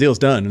sign of the deal's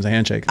done. It's a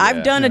handshake.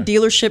 I've done a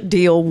dealership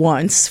deal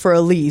once for a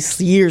lease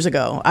years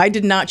ago. I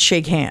did not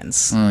shake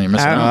hands. Oh, you're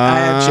missing I don't- out.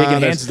 I- Shaking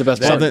there's hands is the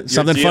best part.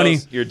 something funny.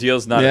 Your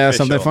deal's not Yeah,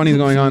 official. something funny is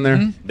going on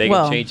there. They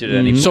Well, can change it at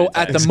any point. So in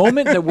at time. the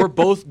moment that we're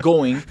both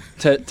going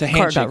to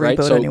handshake, got right?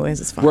 repoed So anyways,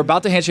 it's fine. we're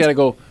about to handshake. I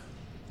go,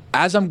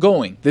 as I'm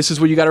going, this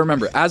is what you got to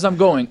remember. As I'm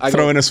going, I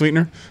Throw go, in a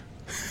sweetener.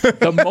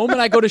 the moment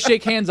I go to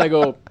shake hands, I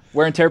go,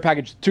 wear and tear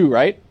package 2,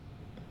 right?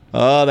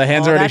 Oh, the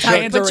hands already that's how-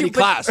 shook. Hands but already you- but-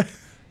 clasped.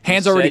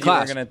 Hands You already said you weren't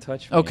clasped. gonna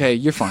touch me. Okay,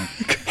 you're fine.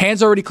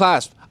 Hands already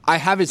clasped. I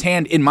have his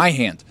hand in my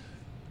hand.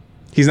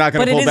 He's not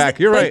going But to it pull is- back.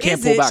 You're but right.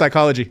 is it-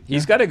 Psychology.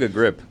 He's got a good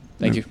grip.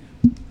 Thank you.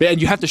 And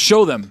you have to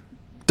show them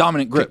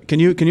dominant grip. Can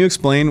you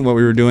explain what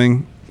we were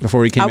doing before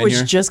we came I in was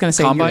here? just gonna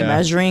say you're Combine?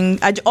 measuring.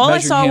 All I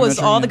Measuring saw hand, was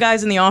measuring all hand. the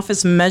guys in the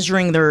office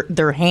measuring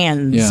their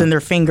hands Yeah. and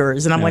their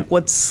fingers, and I'm like,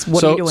 what are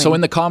you doing? So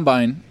in the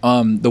combine,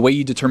 the way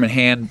you determine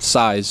hand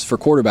size for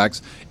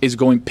quarterbacks is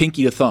going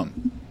pinky to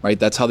thumb, right?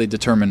 That's how they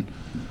determine.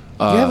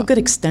 you have a good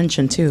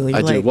extension too. You're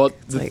I do. Well,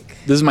 it's like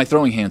this is my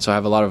throwing hand, so I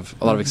have a lot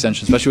of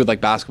extensions, especially with like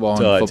basketball and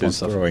Till football it's and his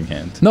stuff. throwing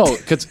hand. No,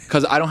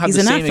 because I don't have He's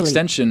the an same athlete.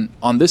 extension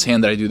on this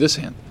hand that I do this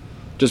hand,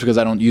 just because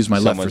I don't use my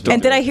left for Someone's throwing.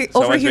 And did I hear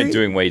Someone's overhear? been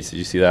doing weights. Did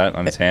you see that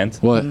on his hand?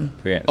 What?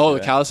 Yeah, Oh, see the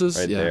that? calluses?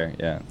 Right Yeah. there.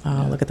 Yeah.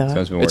 Oh, look at that.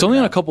 Someone's been It's working only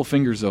on a out. couple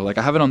fingers though. Like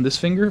I have it on this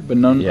finger, but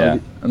none. Yeah.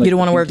 You don't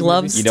want to wear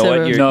gloves You know to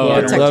what? You're- No,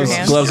 protect gloves, your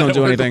hands. gloves don't do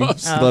Wear anything.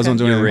 gloves. Gloves don't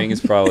do Your anything. ring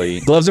is probably.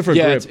 Gloves are for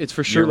Yeah, grip. it's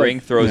for sure. Your ring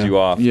like, throws yeah. you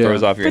off. Yeah.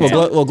 Throws off your Well,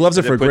 hand. gloves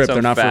are It for puts grip. some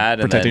They're not for fat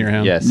and protecting then-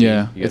 your hand. Yes.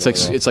 yeah, you it's get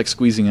like a it's like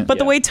squeezing it. But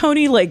the Yeah. way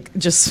Tony like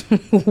just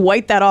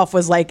wiped that off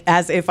was like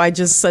as if I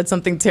just said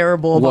something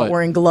terrible about What?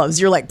 wearing gloves.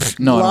 You're like, "Pfft,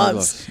 No, I don't wear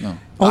gloves. gloves. No.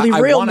 Only I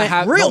real wanna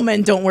men. Real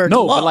men don't wear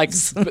no,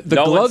 gloves. but like the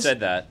No one gloves. said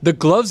that. The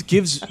gloves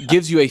gives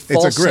you a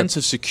false grip. sense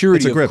of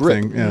security. It's a grip of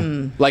grip thing.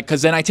 Yeah. Like,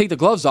 because then I take the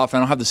gloves off and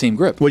I don't have the same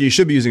grip. What you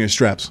should be using is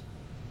straps.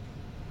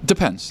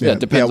 Depends. Yeah,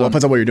 depends. Yeah, well, on,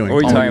 depends on what you're doing. What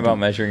were you On talking what you're about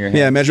measuring your hand?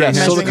 Yeah, measuring Yeah,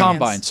 hands. so the Measuring hands.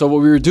 combine. So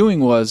what we were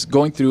doing was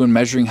going through and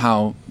measuring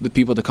how the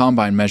people at the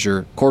combine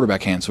measure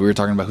quarterback hands. So we were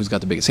talking about who's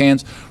got the biggest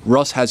hands.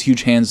 Russ has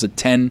huge hands at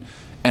 10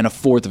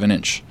 1/4 of an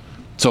inch.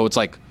 So it's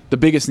like the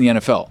biggest in the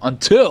NFL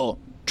until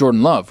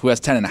Jordan Love, who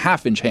has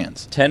 10.5-inch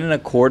hands. 10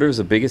 1/4 is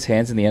the biggest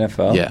hands in the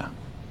NFL. Yeah.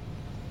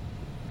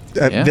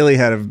 Yeah. Billy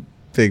had a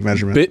big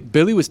measurement.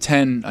 Billy was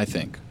 10, I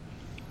think.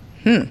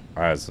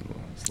 That's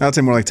I'd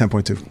say more like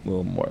 10.2. a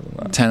little more than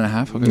that.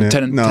 10.5? Okay. Yeah.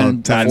 10, No,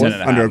 10, 10 10, and a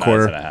half. Under a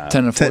quarter.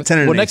 10 and 10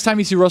 and well, an next eighth. time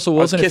you see Russell I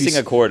was Wilson, kissing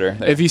a quarter.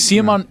 if you see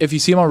him on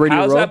Radio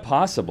How is Row, that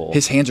possible?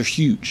 his hands are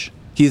huge.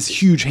 He has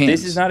huge hands.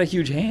 This is not a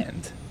huge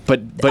hand.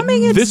 But I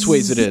mean, it's- this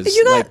ways it is.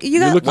 You got Like, you you're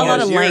got looking a at lot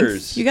it- of Yours.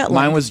 length. You got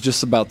Mine length. was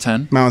just about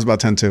 10. Mine was about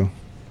 10 too.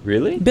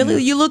 Really?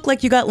 Billy, you look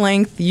like you got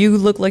length. You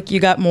look like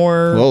you got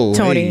more Whoa,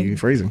 Tony. hey,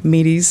 phrasing.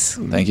 Meaties.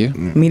 Thank you.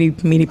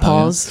 Meaty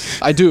paws.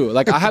 I do.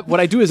 Like I have. What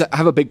I do is I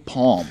have a big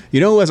palm. You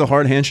know who has a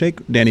hard handshake?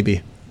 Danny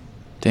B.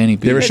 Danny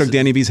B. You ever shook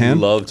Danny B's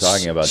hand? Love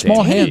talking about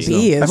Small Danny hands, B. though.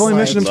 He is I've only like-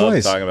 mentioned him Love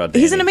twice. talking about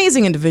He's an Danny.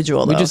 amazing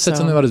individual. We though, just said so-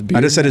 something about his beard.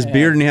 I just said his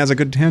beard and he has a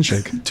good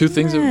handshake. two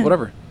things.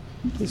 Whatever.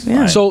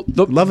 Yeah. So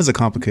Love is a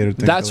complicated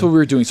thing. that's Billy. what we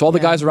were doing. So all the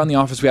guys around the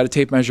office, we had a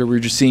tape measure. We were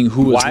just seeing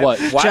who was Why- what.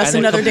 why- Just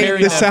and then another day.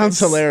 comparing This them- sounds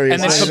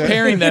hilarious. And then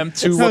comparing them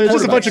to No, what it's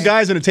just a bunch quarterbacks. of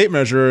guys in a tape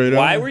measure. You know?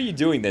 Why were you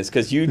doing this?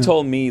 Because you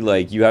told me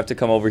like you have to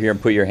come over here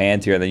and put your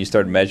hand here, and then you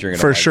started measuring.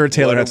 And For I'm like, sure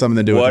Taylor what had are- something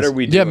to do with What this. are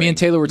we doing? Yeah, me and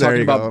Taylor were There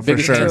talking you go, about for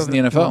biggest sure. hands in the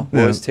NFL.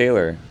 What was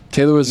Taylor?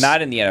 Taylor was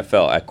Not in the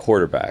NFL, at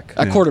quarterback.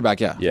 at quarterback.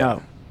 Yeah. Yeah.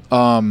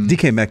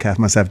 DK Metcalf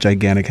must have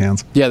gigantic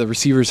hands. Yeah, the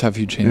receivers have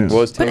huge hands. What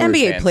was But Taylor's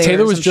NBA hand? players,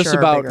 Taylor was I'm just sure,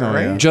 are about bigger,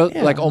 right? just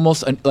Yeah. like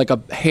almost like a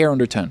hair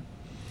under 10.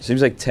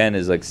 Seems like 10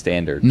 is like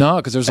standard. No,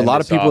 because there's a And lot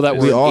of this people that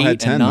office. were We all 8 had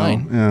 10 and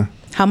 9. though. Yeah.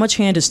 How much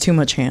hand is too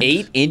much hand?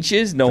 8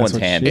 inches? No one's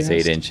what hand she is 8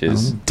 asked.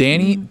 inches.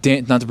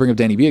 Not to bring up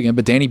Danny B again,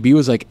 but Danny B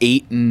was like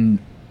 8 and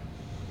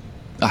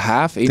a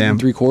half, 8 Damn. and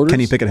 3/4.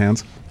 Kenny Pickett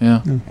hands.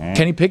 Yeah.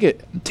 Kenny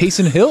Pickett.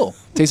 Taysom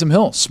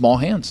Hill. Small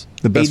hands.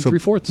 The best, 8 and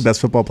 3/4.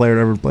 best football player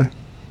to ever play.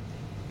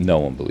 No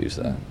one believes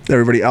that.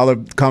 Everybody, all the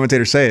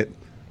commentators say it.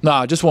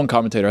 Nah, just one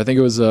commentator. I think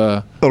it was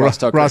Ross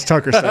Tucker. Ross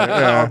Tucker said it.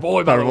 Yeah. Our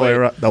boy, by the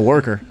way. The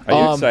worker. Are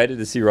you excited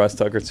to see Ross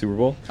Tucker at Super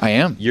Bowl? I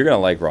am. You're gonna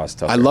like Ross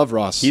Tucker. I love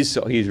Ross. He's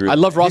really. I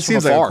love Ross He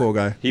seems from afar. like a cool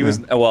guy. He was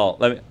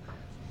well.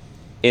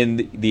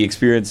 In the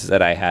experience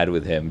that I had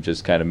with him,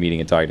 just kind of meeting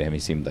and talking to him, he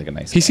seemed like a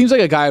nice. He guy. seems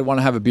like a guy I'd want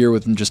to have a beer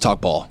with and just talk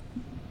ball.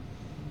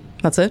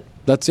 That's it.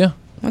 That's yeah.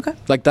 Okay.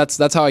 Like that's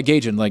how I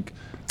gauge him. Like,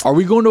 are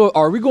we going to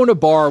a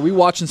bar? Are we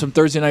watching some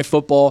Thursday night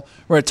football?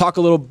 We're gonna talk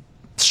a little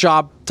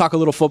shop, talk a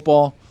little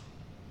football.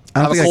 I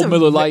Have don't a think cold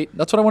Miller Lite.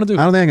 That's what I want to do.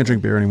 I don't think I can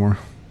drink beer anymore.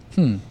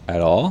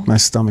 At all. My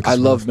stomach. I is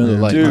love rough, Miller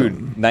man. Lite.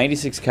 Dude,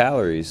 96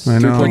 calories. I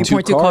know.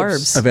 3.2 3.2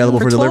 carbs. Available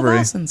for 12 delivery.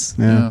 ounces.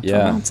 Yeah. 12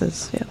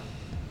 ounces. Yeah.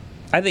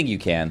 I think you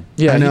can.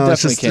 Yeah, I know, he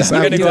it's definitely just- can.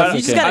 I'm I'm gonna You go out.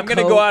 just gotta I'm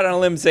gonna cope. go out on a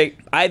limb and say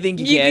I think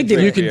you can. can do drink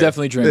it. You can beer.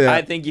 definitely drink. Yeah.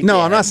 I think you No,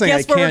 can. I'm not saying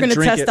Guess I where we're can't gonna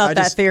drink test it. out I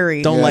that just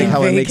theory don't in like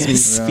how it makes me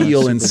Vegas.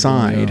 feel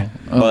inside.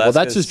 Well, Well, that's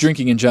that's just 'cause-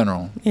 drinking in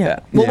general. Yeah.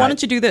 Well, Yeah. why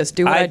don't you do this?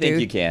 Do what I I do.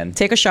 think you can.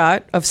 Take a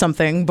shot of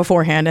something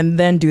beforehand and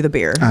then do the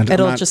beer. I'm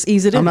It'll not- just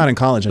ease it in. I'm not in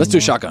college Let's do a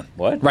anymore. shotgun.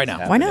 What? Right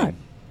now. Why not?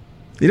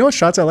 You know what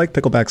shots I like?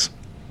 Picklebacks.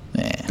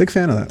 Big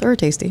fan of that. They're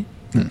tasty.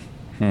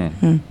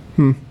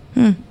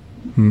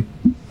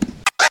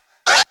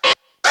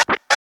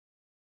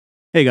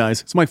 Hey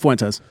guys, it's Mike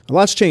Fuentes. A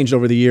lot's changed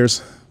over the years.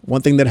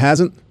 One thing that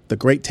hasn't, the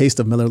great taste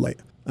of Miller Lite.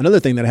 Another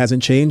thing that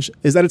hasn't changed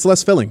is that it's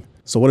less filling.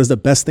 So what is the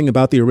best thing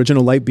about the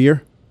original light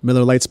beer?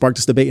 Miller Lite sparked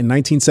this debate in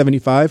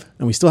 1975,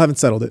 and we still haven't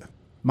settled it.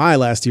 My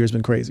last year has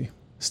been crazy.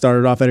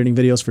 Started off editing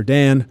videos for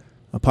Dan,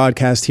 a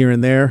podcast here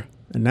and there,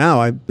 and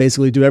now I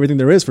basically do everything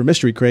there is for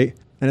Mystery Crate.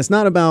 And it's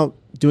not about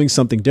doing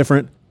something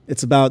different.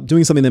 It's about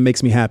doing something that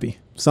makes me happy.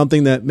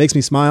 Something that makes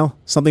me smile.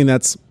 Something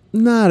that's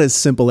not as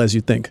simple as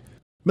you think.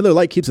 Miller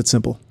Lite keeps it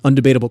simple.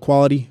 Undebatable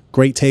quality,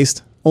 great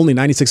taste, only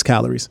 96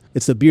 calories.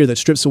 It's the beer that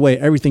strips away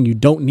everything you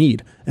don't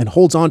need and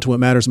holds on to what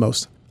matters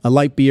most. A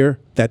light beer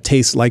that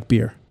tastes like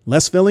beer.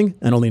 Less filling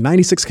and only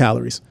 96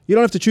 calories. You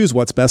don't have to choose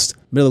what's best.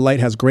 Miller Lite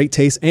has great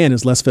taste and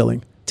is less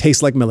filling.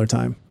 Tastes like Miller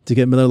time. To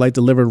get Miller Lite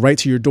delivered right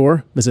to your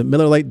door, visit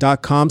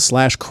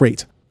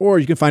MillerLite.com/crate. Or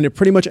you can find it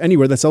pretty much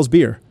anywhere that sells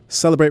beer.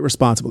 Celebrate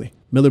responsibly.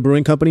 Miller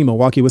Brewing Company,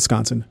 Milwaukee,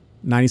 Wisconsin.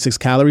 96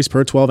 calories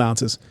per 12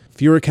 ounces.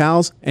 Fewer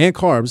calories and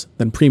carbs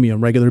than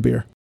premium regular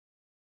beer.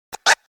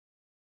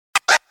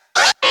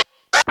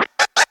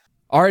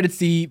 All right, it's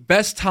the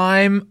best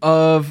time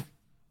of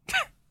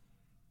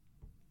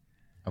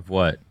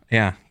what?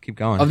 Yeah, keep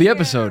going. of the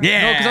episode.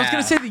 Yeah. No, because I was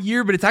gonna say the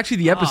year, but it's actually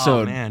the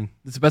episode. Oh, man.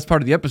 It's the best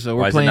part of the episode.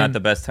 Why We're is it playing not the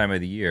best time of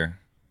the year?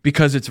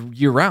 because it's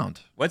year round.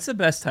 What's the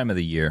best time of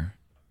the year?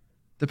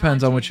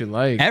 Depends on what you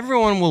like.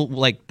 Everyone will,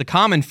 like, the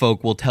common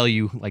folk will tell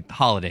you, like, the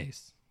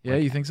holidays. Yeah,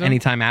 you think so?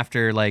 Anytime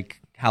after, like,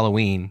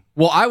 Halloween.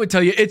 Well, I would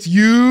tell you it's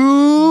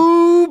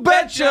You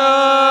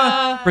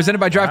Betcha! Presented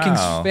by DraftKings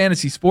Wow.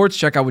 Fantasy Sports.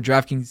 Check out what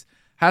DraftKings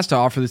has to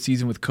offer this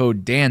season with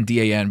code DAN,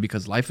 D-A-N,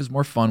 because life is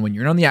more fun when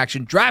you're in on the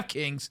action.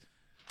 DraftKings,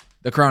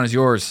 the crown is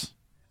yours.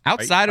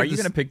 Outside Are of you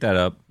the, going to pick that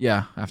up?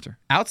 Yeah, after.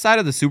 outside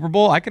of the Super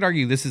Bowl, I could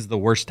argue this is the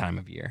worst time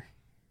of year.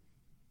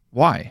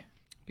 Why?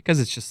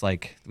 Because it's just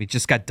like, we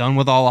just got done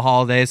with all the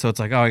holidays, so it's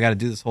like, oh, I got to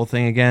do this whole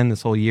thing again,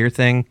 this whole year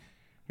thing.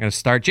 I'm going to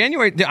start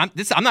January.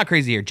 I'm not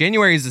crazy here.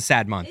 January is a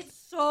sad month. It's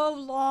so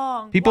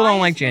long. People Why don't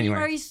like is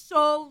January.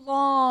 so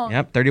long.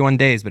 Yep, 31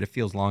 days, but it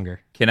feels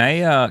longer. Can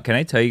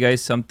I tell you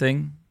guys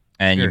something?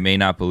 And Sure. you may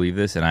not believe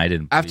this, and I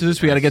didn't. After believe this,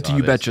 it we when got to I get to saw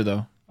You this. Betcha,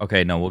 though.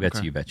 Okay, no, we'll get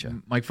to You Betcha.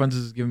 Mike Fuentes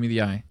is giving me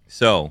the eye.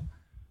 So,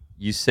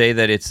 you say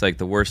that it's like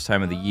the worst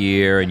time of the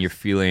year, and you're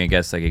feeling, I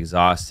guess, like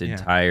exhausted, Yeah.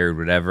 tired,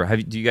 whatever.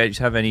 Do you guys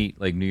have any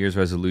like New Year's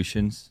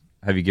resolutions?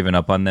 Have you given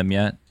up on them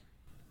yet?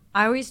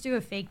 I always do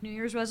a fake New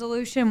Year's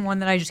resolution, one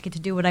that I just get to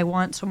do what I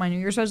want. So my New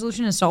Year's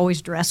resolution is to always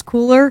dress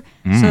cooler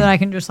so that I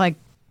can just like,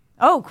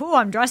 oh, cool,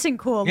 I'm dressing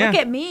cool. Yeah. Look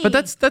at me. But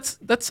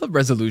that's a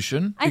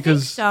resolution. I think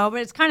because so,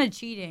 but it's kind of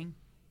cheating.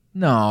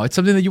 No, it's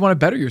something that you want to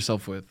better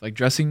yourself with. Like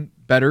dressing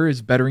better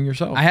is bettering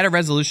yourself. I had a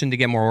resolution to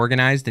get more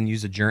organized and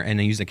use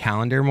a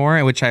calendar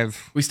more, which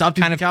we stopped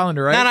using the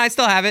calendar, right? No, I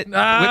still have it.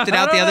 Whipped it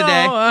out the other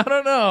day. I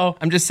don't know.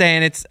 I'm just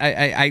saying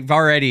I've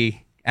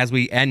already, as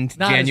we end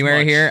Not as January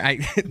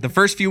much. here, the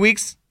first few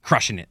weeks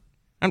crushing it.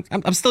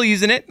 I'm still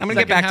using it. I'm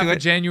gonna get back to it.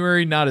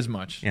 January, not as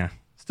much. Yeah,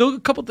 Still a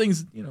couple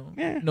things,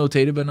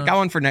 notated, but not. got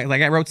one for next.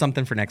 Like I wrote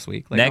something for next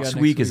week. Like, Next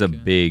week is a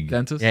big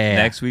Dentist? Yeah.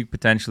 Next week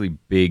potentially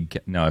big.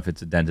 No, if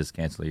it's a dentist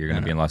cancel, you're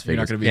going to be in Las You're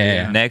not Vegas. gonna be Yeah,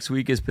 there. yeah. Next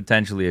week is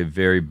potentially a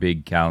very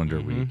big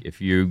calendar week.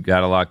 If you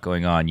got a lot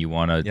going on, you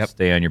want to Yep.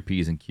 stay on your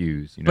P's and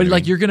Q's. You know But what I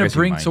like mean? you're gonna Just a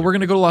bring, so reminder. we're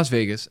gonna go to Las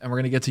Vegas, and we're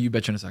gonna get to You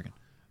Betcha in a second.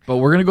 But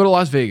we're gonna go to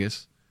Las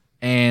Vegas,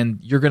 and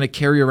you're gonna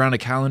carry around a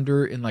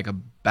calendar in like a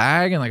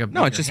bag and like a.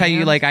 no, it's just how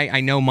you like. I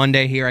know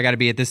Monday here. I got to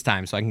be at this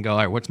time, so I can go. All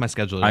right, what's my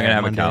schedule? I'm gonna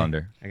have Monday? a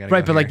calendar. I gotta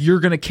Right, go but like here. you're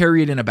gonna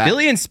carry it in a bag.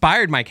 Billy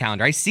inspired my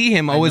calendar. I see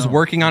him always know,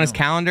 working I on his know.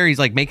 calendar. He's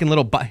like making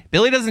little.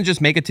 Billy doesn't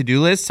just make a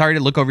to-do list. Sorry to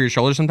look over your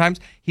shoulder sometimes.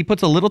 He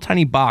puts a little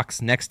tiny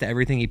box next to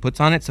everything he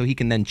puts on it, so he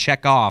can then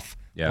check off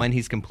Yeah. when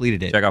he's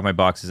completed it. check out my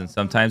boxes, and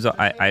sometimes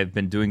I've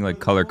been doing like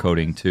color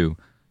coding too.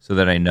 so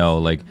that I know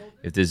like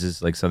if this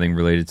is like something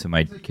related to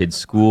my kid's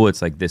school,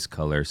 it's like this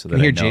color, so that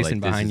hear I know Jason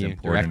like, this behind is you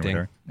important. directing.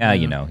 Or whatever.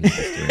 You know, he's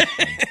just doing his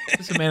thing.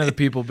 Just a man of the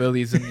people.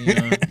 Billy's in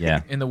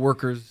the in the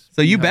workers.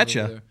 So you beehive betcha.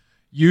 over there.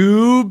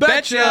 You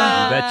betcha.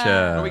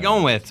 Betcha. What are we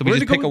going with? So we We're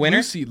just gonna pick go a with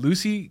winner?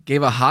 Lucy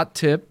gave a hot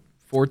tip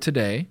for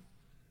today.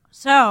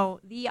 So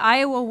the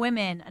Iowa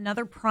women,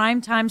 another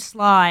primetime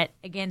slot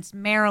against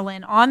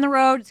Maryland on the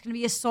road. It's going to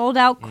be a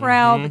sold-out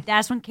crowd, but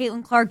that's when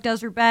Caitlin Clark does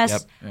her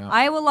best. Yep.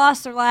 Iowa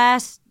lost their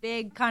last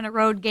big kind of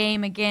road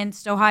game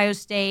against Ohio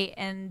State,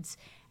 and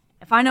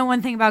if I know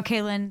one thing about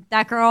Caitlin,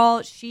 that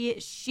girl, she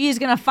is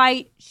going to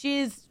fight.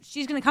 She's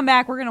going to come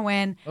back. We're going to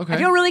win. Okay. I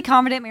feel really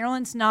confident.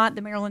 Maryland's not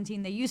the Maryland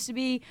team they used to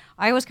be.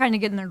 Iowa's kind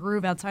of getting their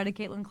groove outside of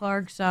Caitlin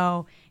Clark,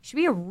 so it should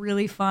be a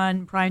really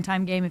fun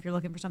primetime game if you're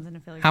looking for something to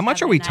fill your How much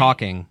are Saturday we night.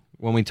 talking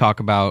when we talk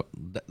about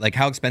like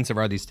how expensive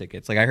are these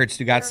tickets? Like I heard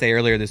Stugat say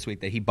earlier this week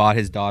that he bought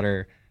his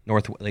daughter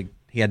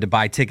he had to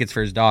buy tickets for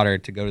his daughter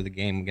to go to the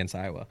game against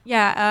Iowa.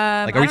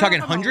 Yeah. Like, are we I don't talking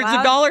know if I'm hundreds of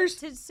allowed dollars?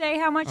 to say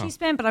how much he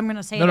spent, but I'm going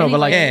to say No, it no, but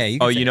like- anyways. Yeah, you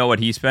Oh, can say you know what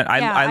he spent?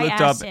 Yeah, I I looked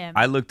up. asked him.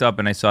 I looked up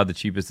and I saw the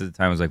cheapest at the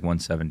time was like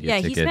 $170 Yeah, a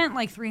he ticket. spent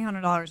like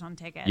 $300 on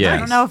tickets. Yeah. I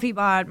don't know if he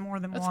bought more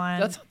than one.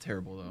 That's not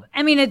terrible though.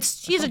 I mean,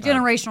 she's a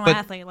generational But-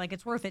 athlete. Like,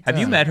 it's worth it. Have to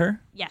you see. met her?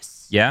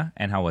 Yes. Yeah,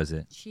 and how was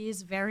it? She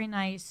is very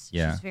nice.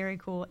 Yeah. She's very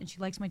cool, and she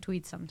likes my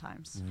tweets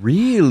sometimes.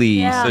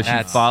 Really? Yeah. So she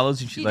That's-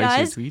 follows you. She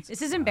likes does. your tweets.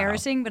 This is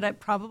embarrassing, but I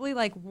probably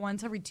like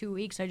once every 2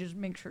 weeks, I just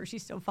make sure she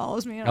still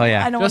follows me. Oh,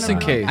 yeah. I don't Just wanna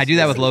in ruin case. that. I do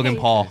that Just with in Logan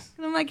case. Paul.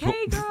 And I'm like,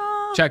 hey,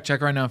 girl.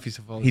 Check right now if he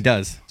still follows. He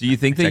does. Do you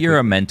think that you're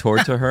a mentor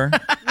to her?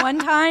 One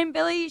time,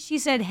 Billy, she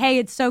said, hey,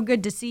 it's so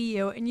good to see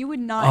you. And you would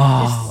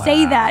not just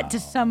say that to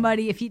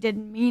somebody if you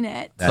didn't mean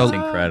it. That's So-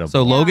 incredible.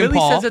 So Logan Billy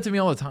Paul, says that to me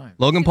all the time.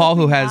 Logan She Paul,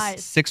 who looked me has in the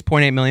eyes.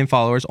 6.8 million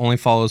followers, only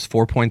follows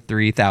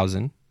 4.3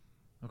 thousand.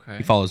 Okay.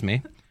 He follows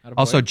me. Attaboy.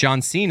 Also,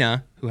 John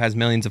Cena, who has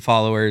millions of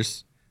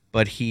followers,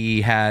 but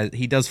he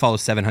does follow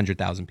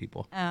 700,000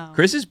 people. Oh.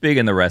 Chris is big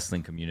in the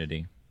wrestling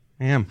community.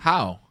 I am.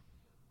 How?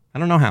 I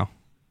don't know how.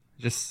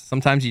 Just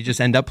sometimes you just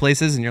end up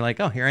places and you're like,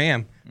 oh, here I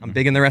am. I'm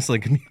big in the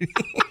wrestling community.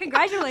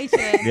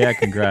 Congratulations. Yeah,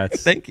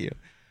 congrats. Thank you.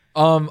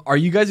 Are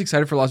you guys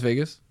excited for Las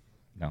Vegas?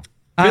 No.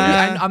 Billy,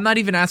 I'm not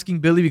even asking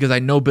Billy because I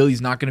know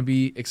Billy's not going to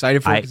be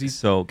excited for it because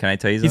So can I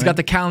tell you something? he's got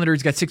the calendar.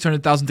 He's got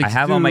 600,000 I tickets.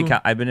 have to on my. do.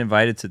 I've been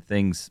invited to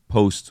things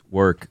post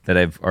work that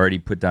I've already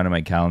put down in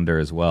my calendar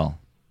as well.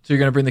 So you're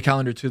going to bring the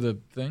calendar to the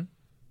thing?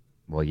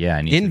 Well, yeah,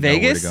 I need In to know where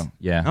Vegas? to go.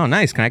 Yeah. Oh,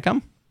 nice. Can I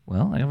come?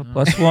 Well, I have a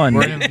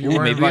 +1. You Ooh,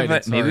 weren't maybe we have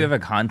invited, maybe we sorry. have a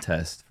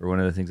contest for one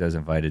of the things I was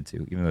invited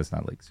to, even though it's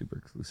not like super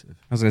exclusive.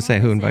 I was going to say,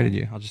 who invited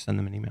you? I'll just send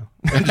them an email.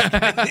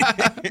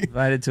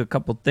 Invited to a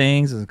couple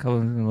things. There's a couple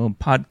little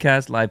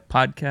podcasts, live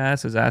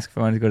podcasts. I was asked if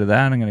I wanted to go to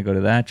that. I'm going to go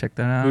to that. Check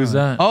that out. Who's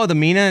that? Oh, the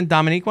Mina and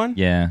Dominique one?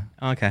 Yeah.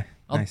 Oh, okay.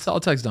 Nice. I'll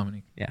text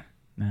Dominique. Yeah.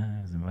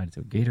 I was invited to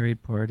a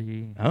Gatorade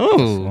party. Oh.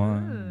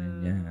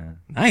 +1.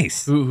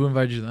 Nice. Who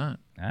invited you to that?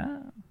 Yeah.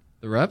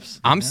 The reps?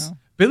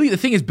 Billy, The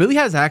thing is, Billy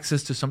has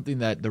access to something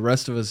that the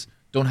rest of us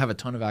don't have a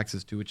ton of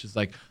access to, which is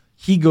like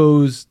he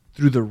goes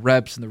through the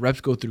reps and the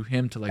reps go through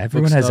him to like.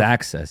 Everyone book has stuff.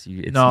 access.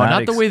 It's No,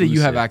 not the way that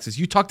you have exclusive. access.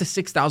 You talk to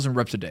 6,000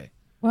 reps a day.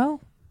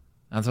 Well,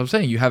 That's what I'm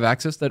saying. You have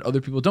access that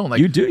other people don't. Like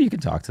you do. You can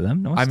talk to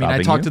them. No one's I mean,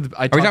 I stopping talk you. to the.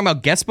 I Are we talk, talking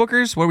about guest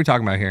bookers? What are we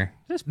talking about here?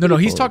 No,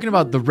 he's people. talking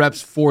about the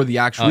reps for the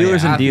actual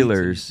Wheelers and athletes.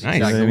 dealers. Nice.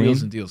 Exactly, You know what I wheels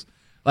mean? and deals.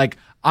 Like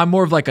I'm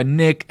more of like a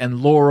Nick and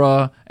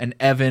Laura and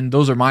Evan.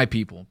 Those are my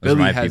people. Those are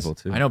Billy my has. people,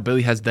 too. I know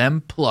Billy has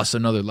them plus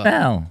another level.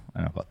 Well, I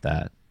don't know about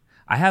that.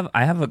 I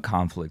have a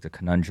conflict, a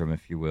conundrum,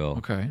 if you will.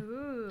 Okay.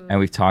 And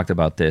we've talked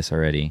about this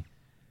already.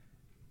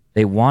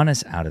 They want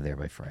us out of there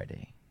by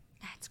Friday.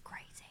 That's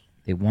crazy.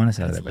 They want us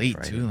out of It's there late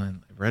by Friday. too,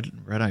 man.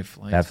 Red eye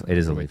flight. It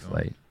is a late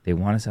flight. They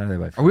want us out of there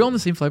by Are Friday. we all on the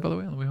same flight by the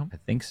way on the way home? I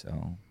think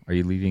so. Are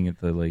you leaving at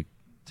the like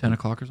 10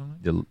 o'clock or something?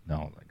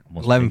 no, like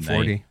almost 11:40.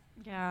 midnight?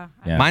 Yeah.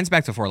 Yeah. Mine's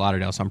back to Fort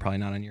Lauderdale, so I'm probably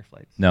not on your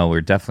flights. No, we're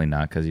definitely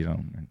not because you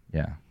don't.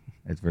 Yeah,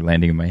 we're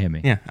landing in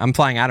Miami. Yeah, I'm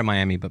flying out of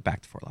Miami, but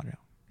back to Fort Lauderdale.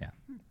 Yeah.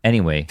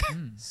 Anyway,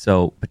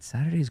 but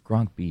Saturday's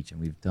Gronk Beach, and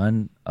we've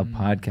done a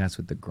podcast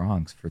with the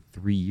Gronks for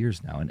 3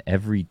 years now, and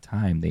every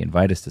time they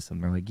invite us to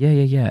something, we're like,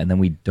 yeah, and then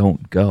we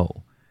don't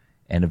go,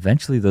 and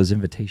eventually those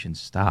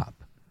invitations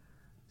stop.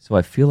 So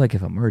I feel like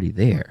if I'm already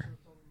there,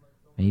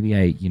 maybe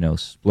I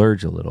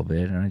splurge a little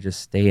bit and I just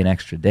stay an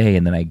extra day,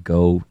 and then I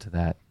go to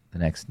that the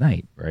next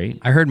night, right?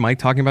 I heard Mike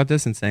talking about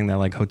this and saying that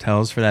like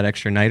hotels for that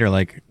extra night are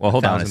like. Well,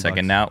 hold on a $1,000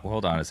 second.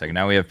 Hold on a second.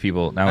 Now we have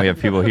people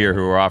here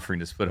who are offering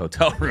to split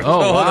hotel rooms.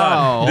 Oh, Hold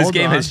wow. on. This Hold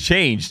game on. has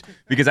changed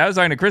because I was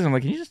talking to Chris. I'm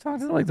like, can you just talk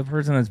to like the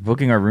person that's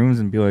booking our rooms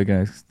and be like,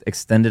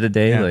 extended a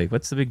day? Yeah. Like,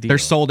 what's the big deal? They're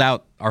sold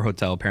out. Our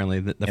hotel apparently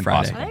the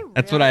Friday.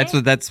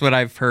 Impossible. That's what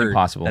I've heard.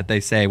 Impossible. That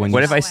they say when What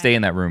you if I stay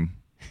in that room?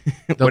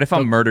 What if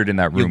I'm murdered in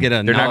that room? You'll get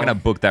a They're not knock. going to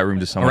book that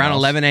room to someone around else.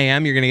 11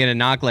 a.m. you're gonna get a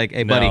knock like,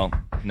 "Hey, buddy."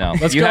 No.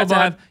 Let's you go, have to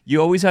bud. have.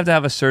 You always have to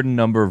have a certain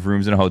number of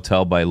rooms in a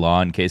hotel by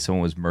law in case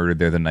someone was murdered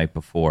there the night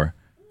before.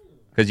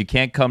 Because you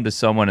can't come to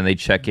someone and they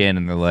check in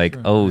and they're like,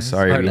 "Oh,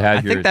 sorry, we have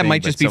I your think that thing,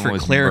 might but just be someone for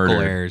was clerical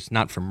murdered." errors,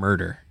 not for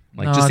murder.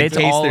 Like No, just in It's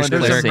case all there's under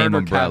the there's a same murder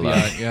umbrella.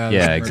 caveat. Yeah, there's a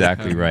Yeah, murder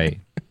exactly caveat. right.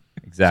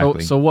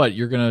 Exactly. So what?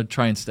 You're gonna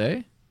try and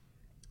stay?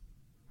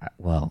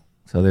 Well,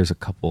 so there's a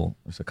couple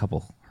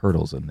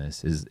hurdles in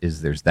this.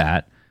 Is there's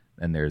that,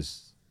 and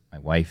there's my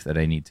wife that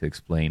I need to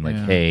explain. Like,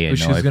 hey, I know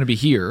she's gonna be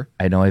here.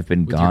 I know I've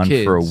been with your gone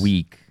for a kids.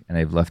 week, and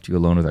I've left you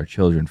alone with our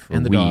children for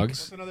And a the week.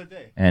 dogs. That's another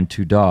day. And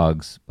 2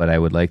 dogs, but I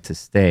would like to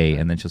stay.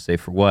 And then she'll say,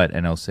 for what?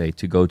 And I'll say,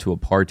 to go to a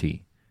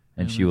party.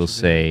 And she will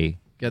say,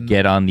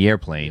 get on the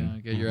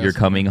airplane. get your You're ass on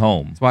coming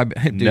home. That's why,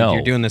 dude, No.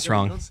 you're doing this You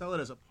wrong. don't sell it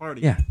as a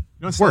party. Yeah. You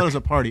don't sell it as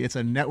a party. It's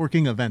a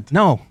networking event.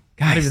 No,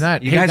 guys. Not even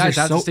that. You Hey, guys, guys,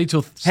 I are have so. to stay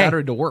till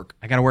Saturday to work.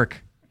 I gotta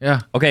work.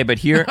 Yeah. Okay, but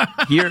here,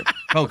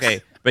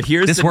 okay, but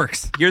here's This the,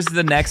 works. Here's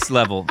the next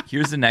level.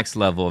 Here's the next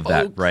level of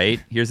that, right?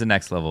 Here's the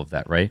next level of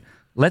that, right?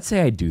 Let's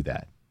say I do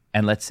that,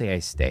 and let's say I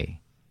stay.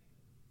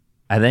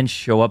 I then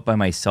show up by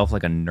myself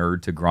like a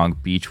nerd to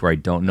Gronk Beach where I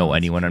don't know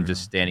anyone. I'm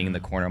just standing in the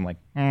corner. I'm like,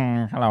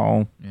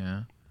 hello.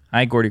 Yeah.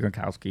 Hi, Gordy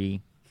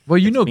Gronkowski. Well,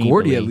 you It's know me,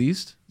 Gordy Billy. at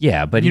least.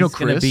 Yeah, but You know he's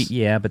gonna Chris?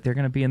 be but they're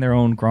gonna be in their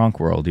own Gronk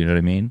world. You know what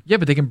I mean? Yeah,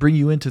 but they can bring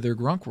you into their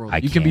Gronk world.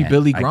 You can be can't.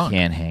 Billy Gronk. I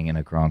can't hang in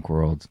a Gronk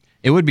world.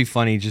 It would be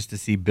funny just to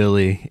see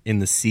Billy in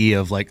the sea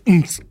of like,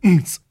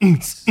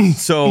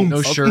 So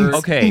No shirt.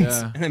 Okay.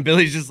 Yeah. and then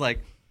Billy's just like,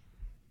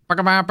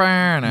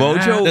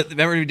 Mojo.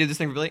 remember we did this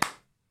thing for Billy?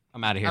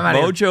 I'm out of here.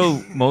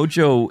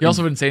 Mojo. He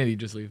also wouldn't say anything.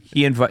 Just leave.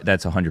 He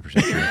That's 100%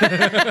 true.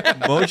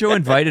 Mojo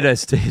invited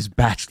us to his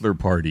bachelor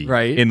party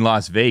Right. in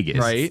Las Vegas.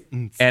 Right.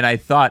 And I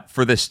thought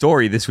for the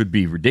story this would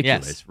be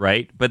ridiculous, Yes.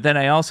 right? But then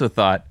I also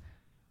thought,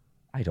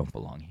 I don't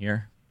belong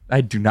here.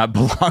 I do not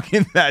belong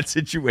in that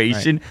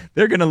situation.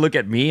 They're going to look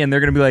at me and they're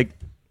going to be like,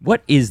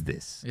 what is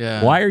this?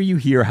 Yeah. Why are you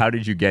here? How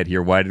did you get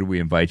here? Why did we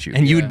invite you?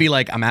 And you would be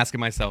like, I'm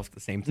asking myself the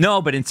same thing.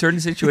 No, but in certain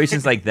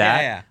situations like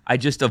that, Yeah. I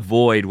just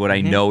avoid what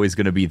I know is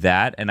going to be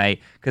that, and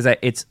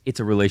it's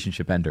a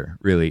relationship ender.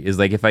 Really, is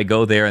like if I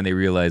go there and they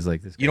realize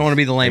like this, You don't want to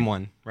be the lame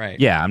one, right?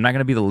 Yeah, I'm not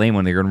going to be the lame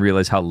one. They're going to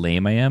realize how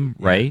lame I am,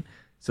 right?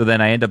 So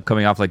then I end up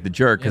coming off like the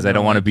jerk because I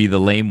don't want to be the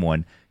lame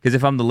one. Because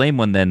if I'm the lame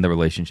one, then the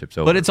relationship's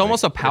over. But it's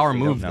almost right? a power If they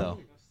don't move, know. though.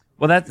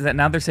 Well,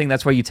 now they're saying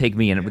that's why you take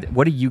me in.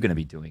 What are you going to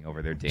be doing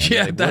over there, Dan?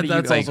 Yeah, Like, that- what are you,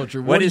 that's like, also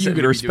true. What What are is you it gonna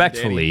be doing,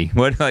 respectfully?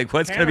 What's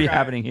going to be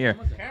happening here?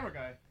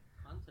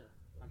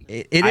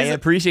 It I is.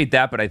 appreciate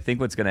that, but I think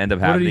what's going to end up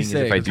What did happening he is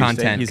say? if I do stay,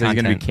 Content, he said he's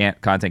going to be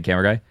content. content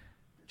camera guy.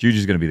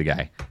 Juju's going to be the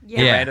guy.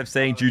 Yeah. I end up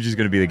saying Juju's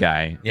going to be the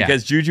guy Yeah.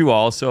 because Juju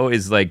also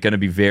is like going to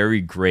be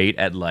very great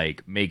at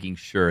like making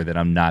sure that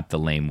I'm not the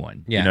lame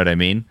one. Yeah. You know what I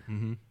mean?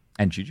 Mm-hmm.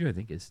 And Juju, I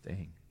think, is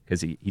staying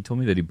because he told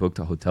me that he booked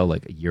a hotel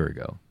like a year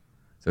ago,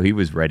 so he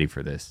was ready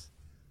for this.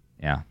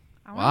 Yeah.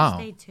 I Wow. want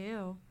to stay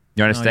too.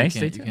 You want to No, stay? you Stay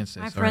can't, too. you can't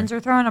stay. My sorry. friends are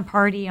throwing a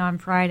party on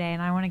Friday,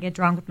 and I want to get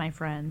drunk with my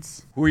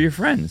friends. Who are your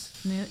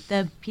friends?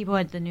 The people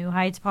at the New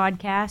Heights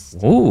podcast.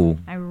 Oh.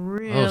 I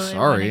really want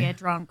sorry. to get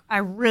drunk. I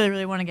really,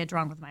 really want to get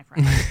drunk with my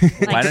friends.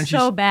 Like, Why don't you?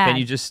 so bad. Can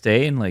you just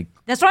stay and like?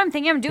 That's what I'm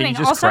thinking I'm doing. you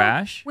just also,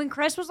 crash? when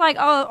Chris was like,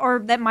 "Oh," or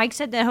that Mike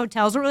said that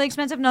hotels are really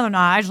expensive. No, they're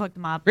not. I just looked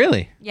them up.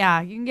 Really?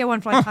 Yeah, you can get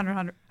one for like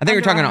 100. I think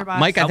we're talking. $100.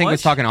 Mike, I How think was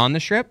much? talking on the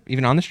strip,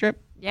 even on the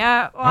strip.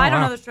 Yeah, well, I don't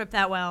wow. know the strip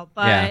that well,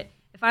 but Yeah.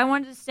 if I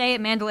wanted to stay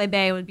at Mandalay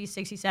Bay, it would be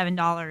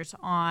 $67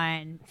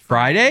 on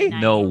Friday? night.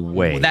 No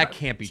way. Well, that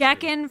can't be. true.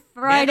 Check-in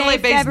Friday, Mandalay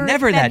Bay's February,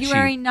 never that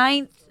February cheap.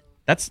 9th.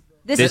 That's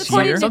This This is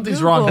according year? to Something's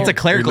Google. wrong. that's a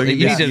clerical. You're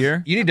You looking need at to.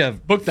 year? You need to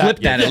Book that. flip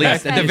that Yeah, at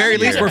least. yeah, At the very yeah.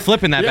 least, we're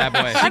flipping that bad boy.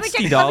 Let me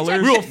check- $60?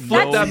 let me We check- will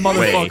flip that No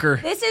way.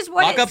 motherfucker. This is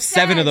what Lock it up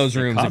 7 of says. those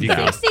rooms if you Calm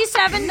can. down.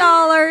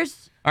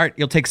 $67. All right,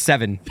 you'll take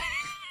 7.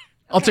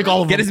 I'll take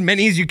all of them. Get as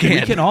many as you We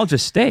can. can all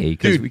just stay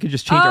because Dude. we could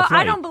just change our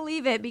flight. I don't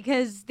believe it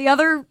because the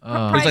other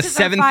There's prices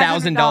a are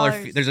 $7,000.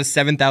 $500. There's a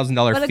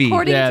 $7,000 But fee.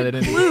 according Yeah, to they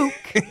didn't- Klook,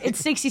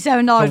 it's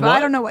 $67. But I what?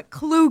 don't know what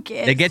Klook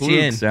is. They get you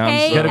in. Sounds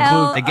Get a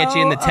K-L-O-O-K. They get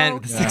you in the tent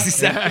with the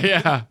 67.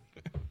 yeah.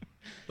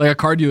 Like a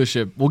car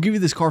dealership. We'll give you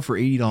this car for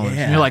 $80.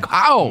 Yeah. And you're like,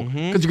 ow!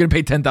 Because you're going to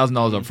pay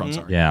 $10,000 up front.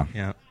 Sorry. Yeah.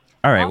 Yeah.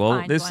 All right. I'll Well,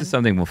 find this one. is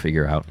something we'll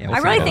figure out. Yeah, I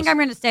really think I'm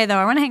going to stay though.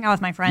 I want to hang out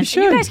with my friends.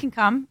 You And you should. guys can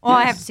come. Well,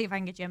 I have to see if I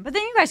can get you in. But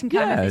then you guys can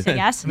come Yeah. if they say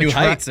yes. New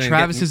Heights. and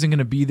Travis getting- isn't going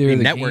to be there. be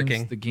The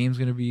networking. The game's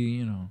going to be,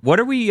 you know. What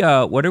are we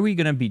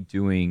gonna be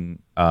doing?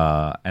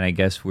 And I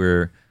guess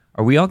are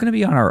we all gonna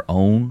be on our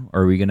own,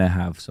 or are we gonna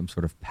have some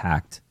sort of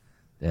pact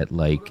that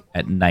like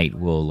at night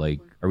we'll like?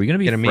 Are we gonna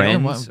be Get a meal?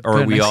 friends, or Got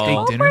are a we nice all?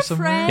 steak dinner We're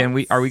somewhere?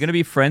 friends. Are we gonna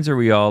be friends, or are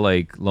we all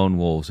like lone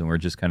wolves and we're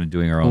just kind of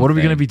doing our own? Well, what are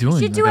we thing? going to be doing?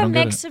 We should do Like, I a don't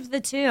get mix it. of the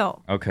two.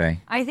 Okay.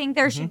 I think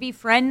there should be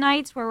friend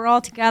nights where we're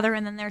all together,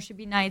 and then there should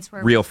be nights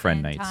where Real we friend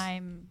spend nights.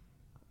 Time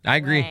I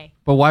agree. away.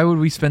 But why would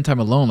we spend time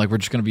alone? Like, we're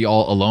just going to be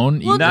all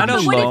alone? Well, Not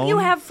but what if alone. you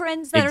have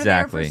friends that are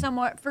there Exactly.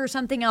 for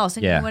something else,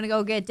 and Yeah. you want to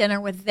go get dinner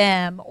with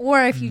them,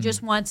 or if you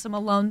just want some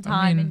alone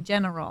time in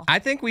general? I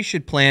think we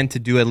should plan to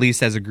do at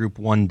least as a group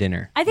one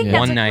dinner. I think Yeah. that's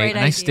One a night. great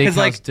Nice idea. steakhouse Because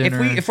like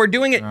dinner. if we're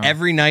doing it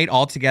every night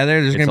all together,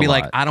 there's gonna It's be a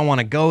like lot. I don't want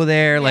to go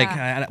there. Like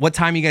Yeah. what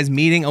time are you guys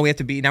meeting? Oh, we have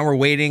to be now. We're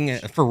waiting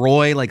for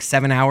Roy like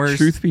 7 hours.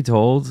 Truth be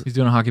told, He's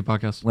doing a hockey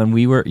podcast. when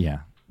we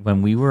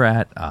were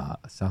at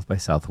South by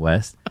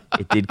Southwest,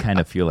 it did kind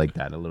of feel like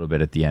that a little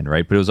bit at the end,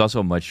 right? But it was also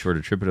a much shorter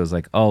trip. But it was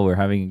like, oh, we're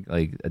having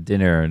like a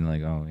dinner, and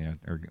like, oh yeah,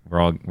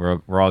 we're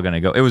all gonna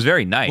go. It was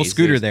very nice. We'll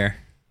scooter It was- there.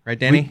 Right,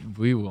 Danny?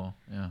 We will.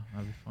 Yeah,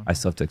 that'd be fun. I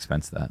still have to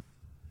expense that.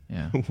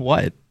 Yeah.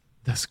 What?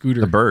 The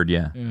scooter. The bird,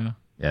 yeah. Yeah.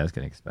 Yeah, it's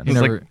getting expensive. You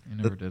It was never, like you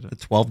never did The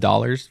it.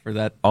 $12 for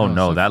that. Oh No,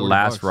 no, it's like that 40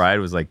 last bucks. ride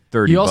was like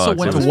 30 He also bucks.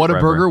 went It to was Whataburger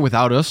forever.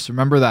 without us.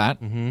 Remember that?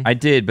 I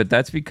did, but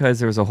that's because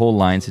there was a whole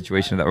line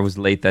situation that I was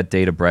late that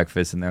day to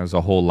breakfast, and there was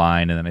a whole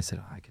line, and then I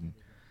said,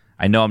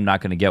 I know I'm not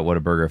going to get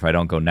Whataburger if I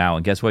don't go now.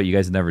 And guess what? You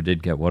guys never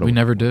did get Whataburger. We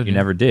never did, You yeah.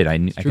 never did. I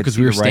could Because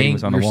see we were the writing staying.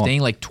 was on We the were wall.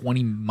 staying like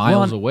 20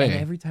 miles away. And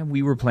every time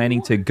we were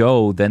planning to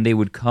go, then they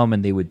would come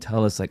and they would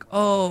tell us like,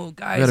 "Oh,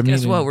 guys, got a guess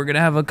meeting." what? We're gonna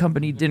have a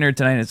company dinner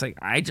tonight." And it's like,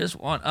 I just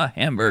want a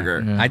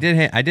hamburger. Yeah. I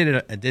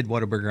did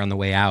Whataburger on the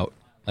way out,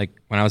 like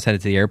when I was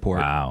headed to the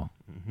airport. Wow,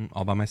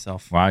 All by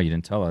myself. wow, you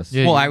didn't tell us.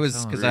 Yeah. Well, you I didn't was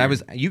tell because us. I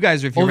was. You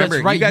guys, if you Oh, that's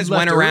remember, right, you guys you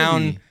went left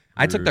around. early.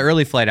 I took the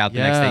early flight out the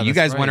next Yeah, day. You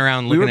that's guys went right.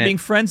 around We were looking being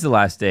at. friends the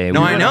last day.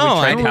 No, we I went know. We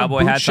tried I know. cowboy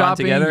Boot hats on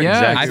shopping, together. yeah,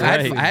 Exactly I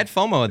right. had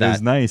FOMO of that. It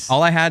was nice.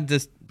 All I had to.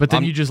 But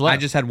then you just left. I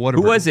just had Whataburger.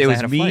 Who was it? It because I was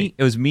had a me. flight.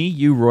 It was me,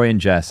 you, Roy,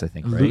 and Jess. I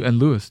think, right? And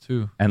Lewis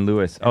too. And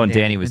Lewis. Oh, and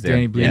Danny was And there.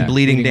 Danny bleeding, yeah.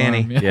 Bleeding Danny.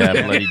 arm,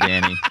 Yeah, bloody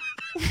Danny,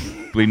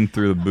 bleeding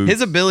through the boots.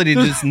 His ability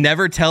to just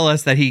never tell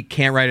us that he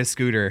can't ride a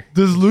scooter.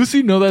 Does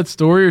Lucy know that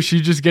story, or is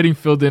she just getting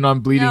filled in on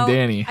bleeding No,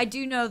 Danny? I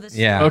do know this.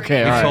 Yeah. Okay,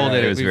 We all right, told all it.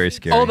 right. It was We- very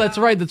scary. Oh, that's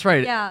right. That's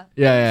right. Yeah.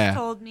 Yeah, They yeah. just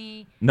told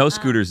me. No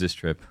scooters this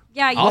trip.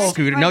 Yeah. You All guys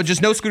scooter. ride No,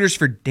 just no scooters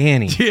for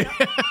Danny.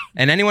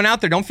 And anyone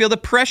out there, don't feel the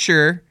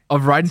pressure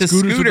Of riding to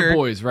scooters with scooter. the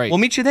boys, right? We'll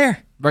meet you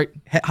there. Right.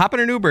 Hop in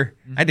an Uber.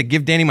 I had to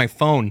give Danny my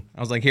phone. I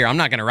was like, here, I'm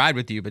not gonna ride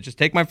with you, but just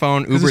take my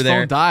phone, Because Uber his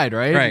there. phone died,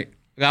 right? Right.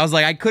 I was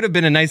like, I could have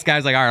been a nice guy. I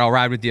was like, all right, I'll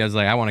ride with you. I was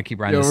like, I want to keep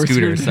riding Yeah, the we're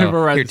scooter. scooter, never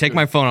So ride here, the take scooter.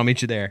 my phone. I'll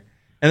meet you there.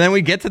 And then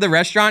we get to the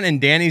restaurant, and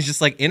Danny's just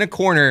like in a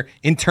corner,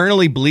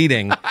 internally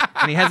bleeding,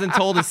 and he hasn't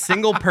told a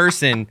single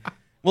person.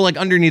 Well, like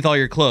underneath all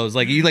your clothes,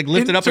 like you like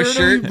lifted up a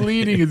Internally shirt.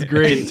 bleeding is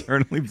great.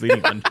 Internally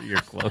bleeding under your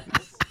clothes.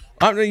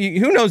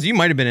 Who knows? You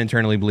might have been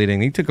internally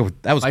bleeding.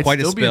 That was Might quite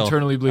a still be spill.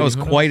 internally That was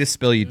bleeding. Who quite a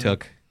spill you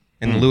took.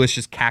 And Lewis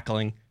just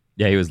cackling.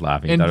 Yeah, he was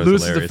laughing. In Thought it was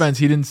Lewis's hilarious. defense,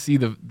 he didn't see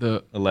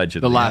the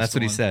Allegedly. the last. that's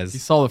what he one. says. He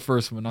saw the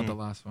first one, not the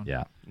last one.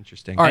 Yeah.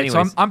 Interesting. All right, so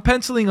Anyways. I'm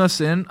penciling us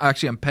in.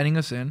 Actually, I'm penning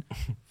us in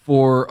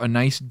for a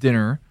nice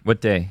dinner. What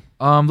day?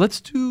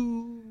 Let's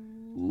do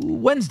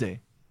Wednesday.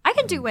 I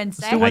can do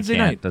Wednesday. do Wednesday I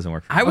can't. night. It doesn't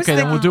work for I me. was Okay,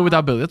 then thinking, we'll do it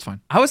without Billy. That's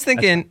fine. I was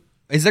thinking,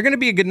 is there going to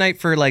be a good night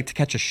for like to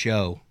catch a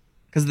show?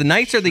 Because the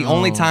nights are the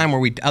only time where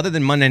we, other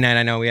than Monday night,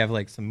 I know we have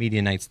like some media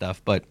night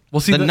stuff, but Well,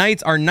 see,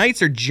 our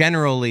nights are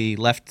generally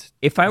left.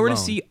 If I were to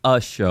alone. see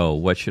a show,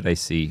 what should I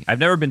see? I've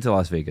never been to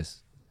Las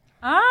Vegas.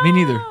 Me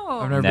neither.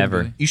 I've never.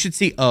 Never. Been to You should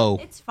see O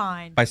It's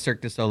fine. by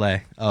Cirque du Soleil.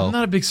 I'm Oh,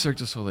 not a big Cirque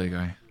du Soleil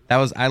guy.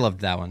 I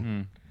loved that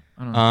one.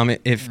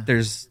 If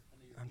there's,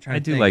 I'm trying I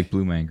to do think. like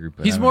Blue Man Group.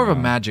 but He's I don't more of a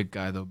know. magic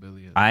guy, though.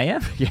 Billy is. I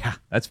am? Yeah,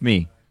 that's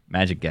me.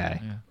 Magic guy.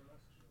 Yeah.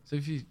 So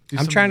if you do I'm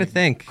something trying to like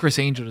think Chris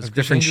Angel, does of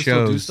Chris different Angel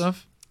still do shows.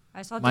 stuff?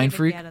 I saw Mind David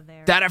Freak, Guetta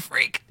there. Data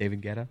Freak,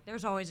 David Guetta,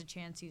 There's always a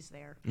chance he's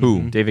there.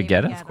 Who? David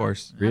Guetta? Guetta. of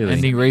course. Really?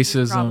 ending He's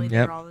racism, probably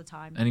there Yep. all the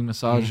time. ending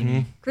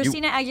misogyny.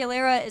 Christina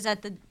Aguilera is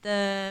at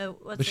the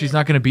what's But she's it?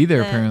 not going to be there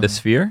The- apparently. The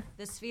Sphere?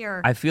 the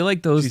Sphere. I feel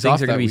like those She's things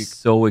off are going that to be week.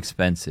 so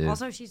expensive.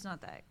 Also, she's not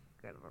that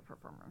good of a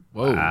performer.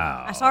 Whoa.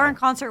 I saw her in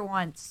concert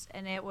once,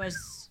 and it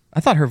was I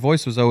thought her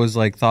voice was always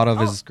like thought of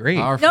as great.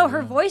 Powerful, no, yeah.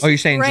 her voice. Oh, you're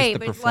is saying just great, the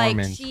but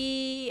performance.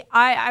 like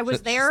I was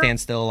She there.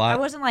 stands still a lot. I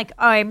wasn't like,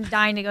 oh, I'm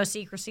dying to go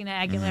see Christina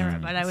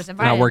Aguilera, but I was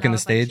invited. Not working and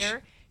I the was like, stage?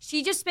 sure.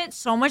 She just spent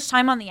so much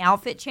time on the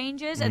outfit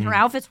changes, and her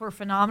outfits were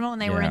phenomenal,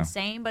 and they were Yeah.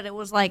 insane. But it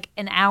was like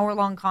an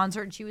hour-long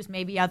concert, and she was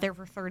maybe out there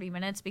for 30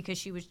 minutes because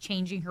she was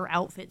changing her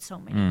outfit so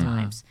many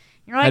times.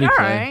 You're like, How do you all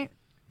play?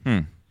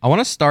 right. I want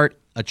to start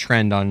a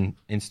trend on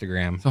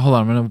Instagram. So hold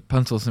on, I'm going to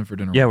pencil this in for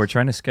dinner. Yeah, we're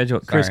trying to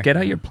schedule. Chris, Sorry. get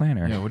out your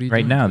planner. Yeah, what are you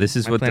right doing? now? This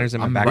is My what planner's in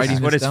my I'm backpack. This is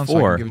writing what this it's down so I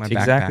can for. give my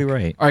Exactly backpack.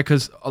 right. All right,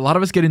 because a lot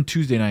of us get in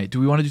Tuesday night. Do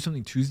we want to do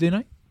something Tuesday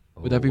night?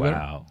 Would that be better?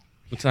 Wow.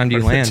 What time do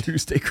you For the land?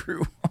 Tuesday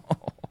crew.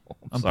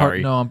 I'm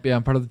Sorry. I'm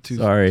part of the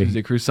Tuesday, Sorry.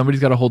 Tuesday crew.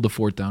 Somebody's got to hold the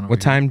fort down. over What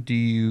here. time do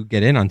you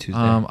get in on Tuesday?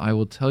 I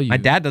will tell you. My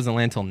dad doesn't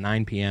land till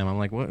 9 p.m. I'm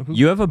like, what? Who?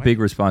 You have a big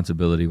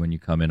responsibility when you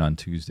come in on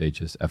Tuesday,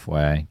 just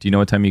FYI. Do you know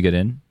what time you get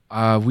in?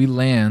 We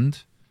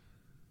land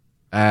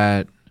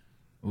at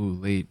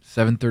late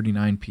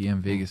 7:39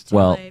 p.m. Vegas time.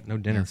 Well, Late. No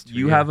dinner.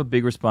 you have a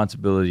big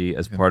responsibility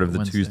as Yeah, part of the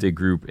Wednesday. Tuesday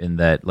group in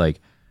that, like,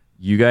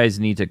 you guys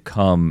need to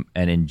come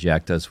and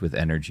inject us with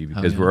energy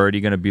because yeah. we're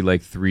already going to be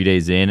like 3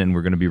 days in and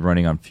we're going to be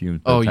running on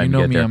fumes. By Oh, the time you know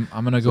get me. there.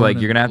 I'm gonna So, go. like,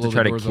 in you're and going to have to blow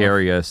try the to doors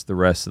carry us the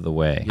rest of the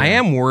way. I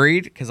am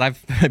worried because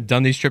I've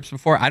done these trips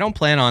before. I don't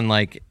plan on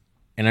like,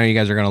 I know you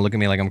guys are gonna look at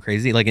me like I'm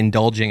crazy, like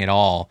indulging at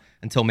all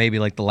until maybe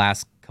like the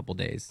last couple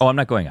days. Oh, I'm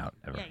not going out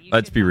ever. Yeah, you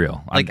Let's should be not.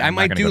 real. Like I'm I not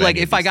might gonna do go to like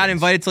any of if I these got things.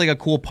 invited to like a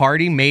cool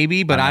party,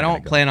 maybe, but I'm I not don't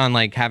gonna go. plan on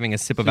like having a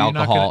sip of So you're not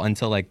alcohol gonna-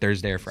 until like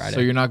Thursday or Friday. So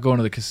you're not going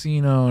to the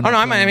casino. Oh no,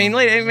 I mean,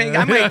 I might play a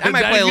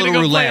Daddy's little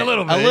gonna go play roulette, a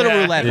little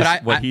bit, roulette. This-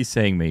 But what he's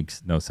saying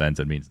makes no sense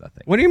and means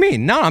nothing. what do you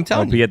mean? No, I'm He'll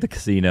telling be you. at the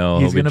casino.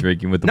 He's He'll be gonna-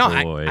 drinking with the No,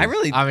 boys. I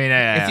really. I mean,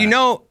 if you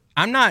know,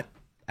 I'm not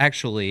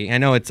actually. I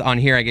know it's on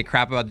here. I get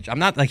crap about. I'm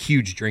not a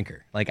huge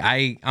drinker. Like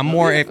I'm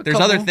more. yeah, If a there's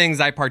other couple. things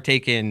I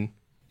partake in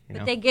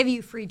But they give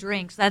you free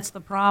drinks. That's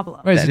the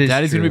problem. Right, That so is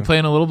Daddy's gonna true. be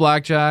playing a little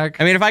blackjack.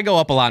 I mean, if I go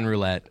up a lot in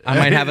roulette, I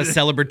might have a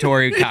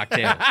celebratory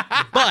cocktail.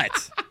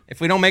 But if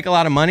we don't make a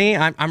lot of money,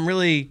 I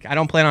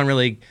don't plan on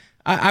really.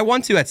 I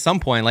want to at some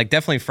point, like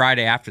definitely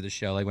Friday after the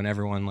show, like when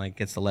everyone like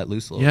gets to let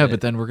loose a little Yeah, bit.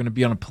 but then we're gonna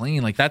be on a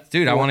plane. Like That's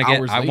dude. I want to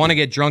hours get. I later. want to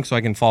get drunk so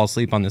I can fall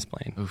asleep on this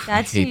plane. Oof,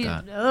 That's I hate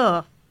that.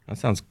 Ugh. That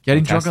sounds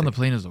Getting drunk on the fantastic.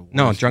 plane is the worst.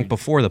 No, drunk dude.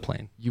 before the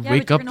plane. You Yeah,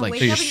 wake but up you're gonna like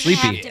wake you're up and you're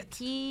gonna sleepy. have to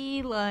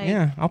pee, like.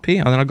 Yeah, I'll pee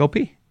and then I'll go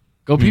pee.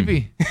 go pee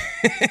pee.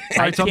 All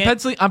right, so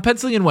can't- I'm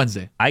penciling in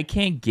Wednesday. I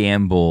can't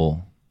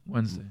gamble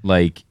Wednesday.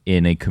 like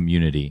in a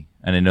community,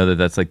 and I know that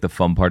that's like the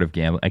fun part of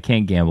gambling. I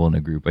can't gamble in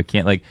a group. I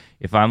can't like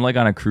if I'm like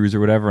on a cruise or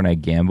whatever and I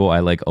gamble, I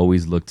like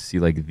always look to see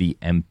like the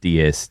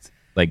emptiest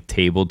like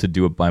table to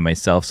do it by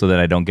myself so that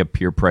I don't get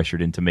peer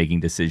pressured into making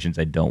decisions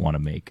I don't want to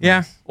make.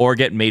 Yeah. Or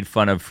get made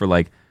fun of for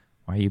like,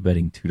 why are you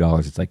betting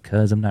 $2? It's like,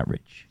 cause I'm not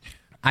rich.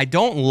 I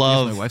don't My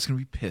love. wife's gonna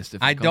be pissed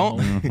if I I come don't-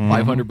 home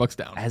 $500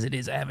 down. As it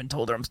is, I haven't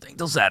told her I'm staying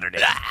till Saturday.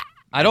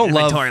 I don't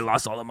love.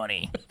 lost all the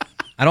money.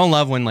 I don't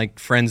love when like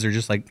friends are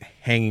just like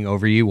hanging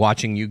over you,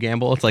 watching you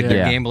gamble. It's like they're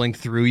Yeah. gambling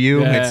through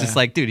you. Yeah. It's just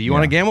like, dude, you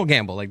want to gamble?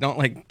 Gamble. Like, don't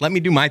like let me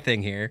do my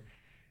thing here.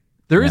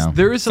 There is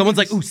No. Someone's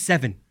like, something- ooh,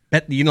 7.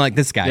 Bet you know, like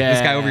this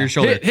guy over your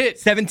shoulder. Hit.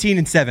 17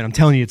 and 7. I'm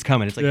telling you, it's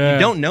coming. It's like Yeah. you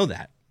don't know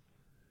that.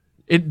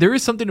 there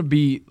is something to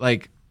be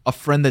like a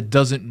friend that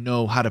doesn't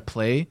know how to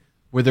play,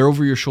 where they're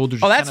over your shoulder. Oh,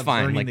 just that's kind of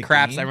fine. learning Like the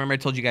craps. game. I remember I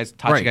told you guys,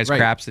 taught you Right, guys right.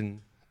 craps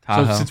in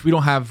Tahoe. So since we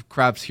don't have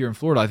craps here in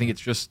Florida, I think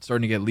it's just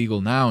starting to get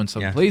legal now in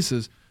some Yeah.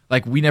 places.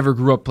 Like we never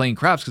grew up playing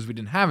craps because we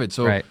didn't have it.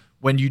 So Right.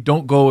 when you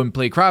don't go and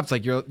play craps,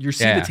 like you're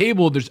seeing Yeah. the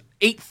table, there's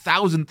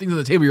 8,000 things on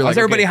the table. You're How's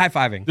like, everybody okay,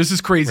 high-fiving? this is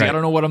crazy. I Right.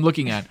 don't know what I'm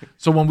looking at.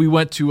 So when we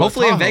went to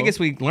Hopefully in Tahoe- Vegas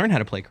we learn how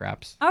to play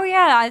craps. Oh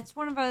yeah, it's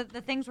one of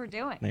the things we're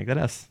doing. There you go,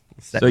 us.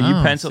 So you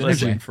Oh, penciled us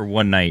synergy. in for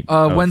one night.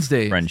 of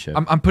Wednesday. friendship.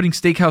 I'm putting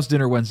steakhouse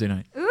dinner Wednesday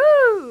night.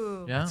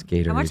 Ooh. Yeah.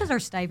 Gatorade. How much is our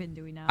stipend?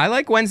 Do we know? I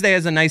like Wednesday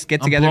as a nice I'm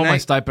get-together blowing my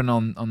night. stipend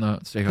on the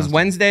steakhouse. Because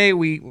Wednesday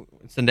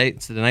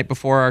it's the night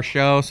before our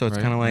show, so it's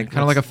Right, kind of right. like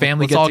Kinda like a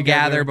family Let's all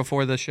get-together. gather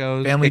before the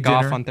shows. Family kick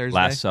off dinner. on Thursday.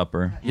 Last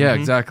Supper. Yeah,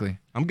 exactly.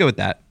 I'm good with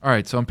that. All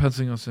right, so I'm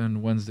penciling us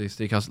in Wednesday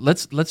steakhouse.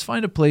 Let's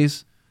find a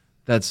place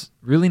that's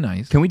really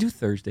nice. Can we do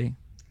Thursday?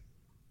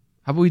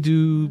 How about we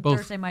do both?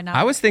 Thursday might not.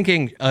 I was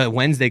thinking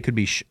Wednesday could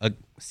be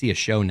see a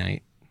show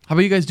night. How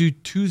about you guys do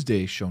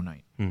Tuesday show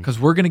night? Because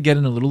we're gonna get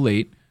in a little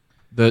late.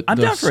 I'm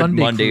the down for a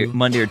Sunday Monday, crew-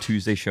 Monday or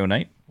Tuesday show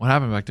night. What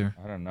happened back there?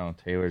 I don't know.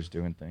 Taylor's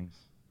doing things.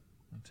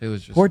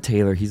 Taylor's just Poor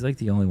Taylor. He's like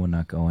the only one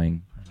not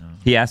going.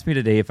 He asked me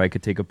today if I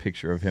could take a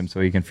picture of him so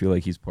he can feel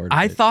like he's part of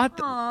I it.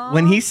 thought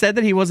when he said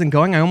that he wasn't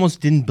going, I almost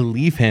didn't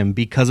believe him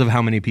because of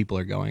how many people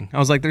are going. I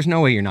was like, "There's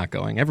no way you're not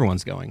going.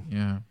 Everyone's going,"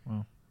 yeah.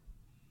 Well,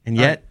 and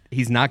yet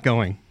he's not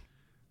going.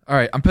 all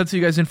right. I'm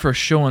penciling you guys in for a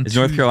show on. Is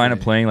North Carolina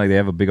Tuesday. playing like they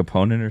have a big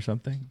opponent or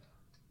something?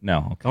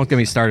 No. Okay. Don't get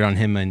me started on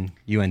him and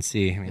UNC.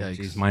 I mean, Yikes.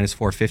 geez, minus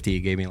 450 he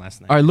gave me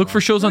last night. All right, look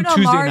for shows on Bruno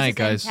Tuesday Mars night, is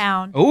guys. In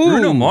town. Ooh,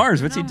 Bruno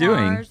Mars. What's he Bruno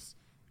doing?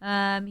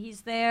 Mars.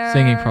 He's there.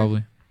 Singing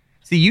probably.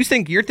 See,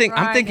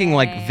 I'm thinking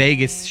like Friday.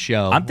 Vegas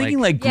show. I'm thinking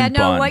like Yeah, Groupon.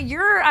 no. What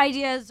your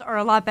ideas are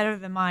a lot better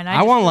than mine. I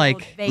just want, Googled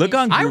like, Vegas look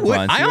on shows. I Groupon. would. See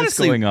I what's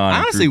honestly, going on I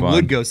in honestly Groupon.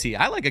 would go see.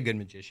 I like a good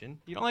magician.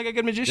 You don't like a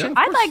good magician?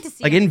 I'd like to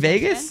see. Like a in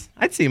magician. Vegas,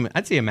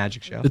 I'd see a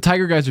magic show. The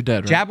Tiger guys are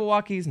dead, right?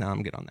 Jabberwockies? No,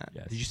 I'm good on that.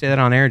 Yes. Did you say that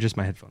on air or just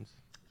my headphones?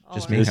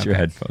 Just me. Just your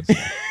Okay. headphones.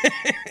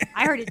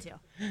 I heard it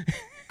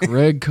too.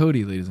 Greg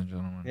Cody, ladies and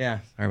gentlemen. Yeah,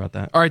 sorry about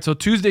that. All right, so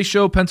Tuesday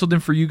show penciled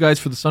in for you guys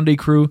for the Sunday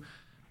crew.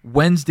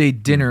 Wednesday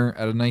dinner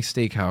at a nice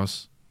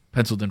steakhouse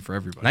penciled in for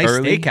everybody. Nice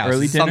Early- steakhouse.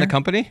 early Is this on the dinner?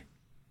 company?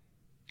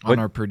 On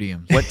our per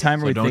diems. What time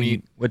are So we don't thinking?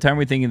 eat- What time are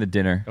we thinking the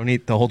dinner? Don't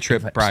eat the whole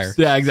trip prior.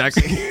 Yeah,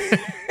 exactly.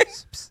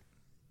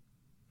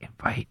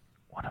 Invite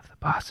one of the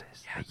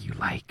bosses that you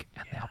like,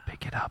 and they'll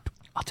pick it up.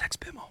 I'll text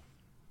Bimmel.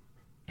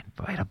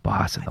 Invite a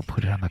boss, and they'll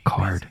put it on the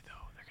card.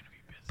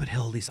 But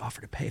he'll at least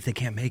offer to pay. If they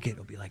can't make it,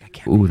 it'll be like, I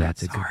can't. Ooh, make it.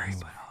 that's a good Sorry, move.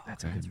 but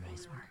That's a good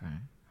move.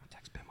 I'll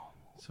text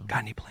Bimmel. Got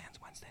any plans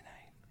Wednesday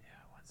night?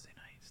 Wednesday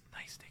night,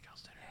 nice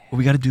steakhouse dinner. What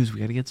we got to do is we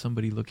got to get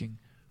somebody looking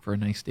for a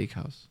nice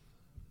steakhouse.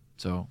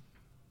 So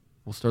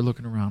we'll start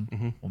looking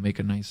around. We'll make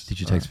a nice. Did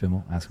you text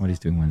Bimmel? Ask him what he's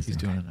doing Wednesday. He's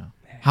doing it now.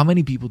 How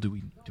many people do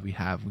we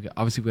have?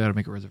 Obviously, we got to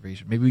make a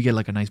reservation. Maybe we get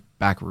like a nice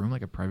back room,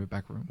 like a private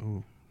back room.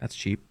 Ooh, that's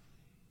cheap.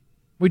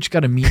 We just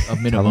got to meet a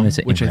minimum, it's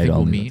an which I think invite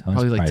we'll only. meet. Tell him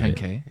Probably it's like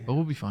private. 10K, but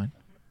we'll be fine.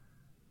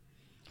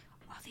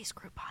 All these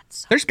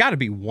Groupons. There's got to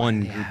be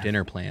one group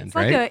dinner planned, It's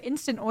right? like an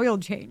instant oil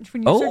change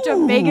when you search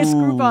up Vegas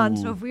Groupon.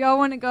 So if we all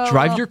want to go,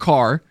 Drive your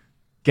car,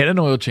 get an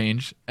oil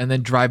change, and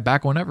then drive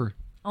back whenever.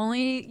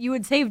 only you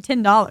would save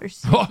 $10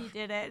 if you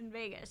did it in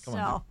Vegas. on,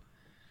 So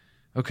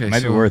Okay,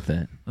 Might so be worth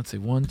it. let's see,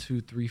 1,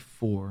 2, 3,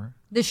 4.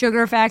 the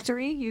Sugar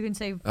Factory, you can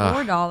save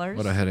 $4.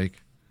 What a headache.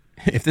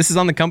 If this is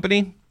on the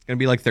company, it's gonna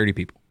be like 30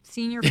 people.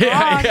 Senior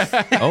frogs.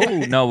 Oh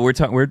no, we're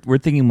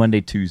thinking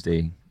Monday,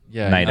 Tuesday.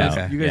 Yeah, Night you out.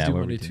 guys, you guys Yeah, do what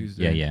Monday, we're doing.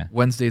 Tuesday. Yeah, yeah.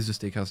 Wednesday's the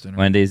steakhouse dinner.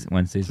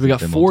 Wednesdays. So we got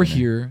Bimmel 4 dinner.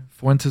 here.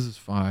 Fuentes is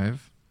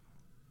 5.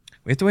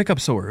 We have to wake up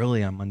so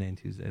early on Monday and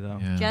Tuesday, though.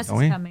 Yeah. Jess Don't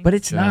is we? coming. But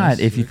it's not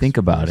if you think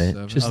about it.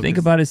 6, Just 7. think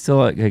about it still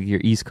like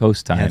your East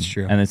Coast time. that's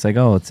true. And it's like,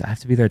 oh, I have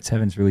to be there at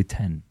 7. It's really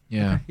 10.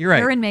 Yeah. You're right.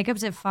 Hair and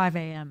makeup's at 5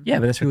 a.m. Yeah,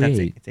 but that's But really that's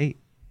 8. eight. It's 8.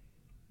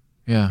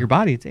 Yeah. Your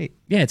body, it's 8.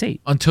 Yeah, it's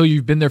 8. Until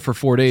you've been there for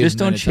 4 days. Just and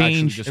then don't it's actually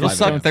change- just It'll 5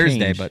 suck a.m. Thursday,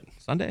 change. but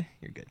Sunday,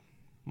 you're good.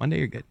 Monday,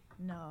 you're good.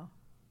 No.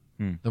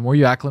 The more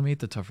you acclimate,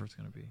 the tougher it's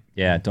going to be.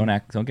 Yeah, don't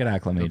get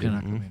acclimated. Don't get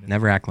acclimated.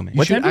 Never acclimate. You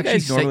What should time do you actually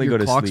guys set normally your go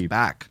to clocks sleep?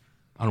 back.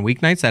 On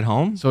weeknights at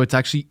home? So it's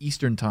actually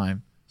Eastern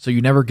time. So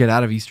you never get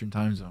out of Eastern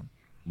time zone.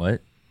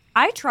 What?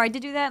 I tried to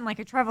do that, and like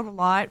I traveled a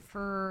lot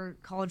for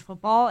college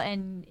football,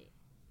 and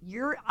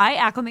I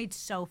acclimate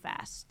so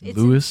fast. It's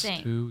Lewis,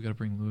 insane. too. We got to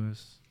bring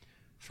Lewis.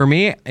 For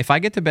me, if I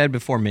get to bed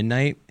before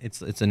midnight,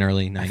 it's an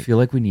early I night. feel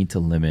like we need to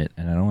limit,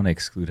 and I don't want to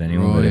exclude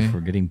anyone, but Roy. if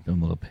we're getting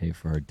Bimmel to pay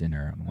for our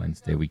dinner on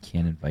Wednesday, we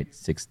can't invite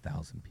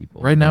 6,000 people.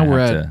 Right now I we're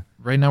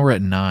have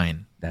at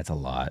 9. That's a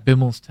lot.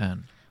 Bimmel's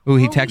 10. Ooh,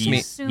 he Well, texts we me.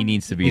 assume He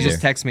needs to be He there.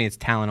 just texts me. It's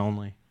talent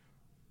only.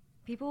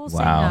 People will say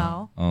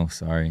Wow. no. Oh,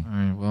 sorry. All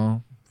right.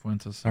 Well,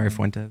 Fuentes. Sorry,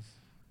 Fuentes.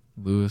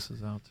 Lewis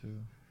is out too.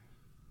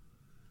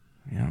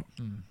 Yeah.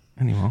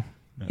 Anyway,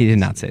 he did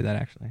not say that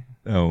actually.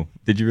 Oh,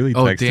 did you really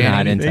Oh, text Danny. him? No,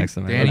 I didn't text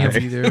him. Danny will Okay.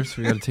 be there,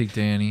 so we got to take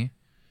Danny.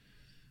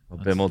 Well,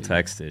 Let's Bimmel see.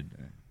 texted.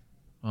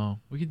 Oh,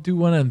 we could do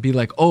one and be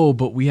like, oh,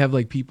 but we have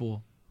like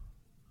people.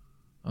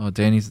 Oh,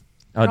 Danny's.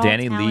 Oh, all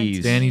Danny talented.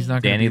 leaves. Danny's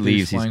not gonna Danny be there. He's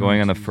leaves. He's flying going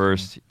on on the Tuesday.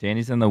 first.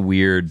 Danny's in the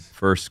weird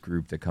first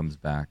group that comes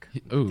back.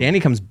 Ooh, Danny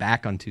comes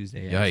back on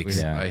Tuesday. Yikes!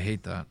 actually. Yeah. I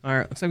hate that. All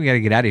right, looks like we got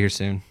to get out of here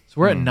soon.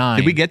 So we're at 9.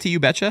 Did we get to you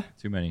betcha?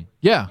 Too many.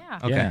 Yeah. Yeah.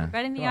 Okay. Yeah.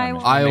 Betting the Come on, Iowa,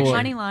 man. Iowa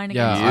money line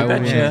Yeah, against You Iowa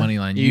betcha. money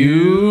line. You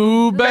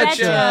You betcha.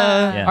 betcha.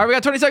 Yeah. All right, we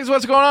got 20 seconds.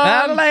 What's going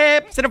on?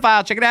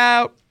 Cinephile, check it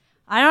out.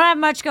 I don't have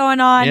much going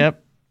on.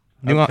 Yep.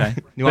 New, Okay.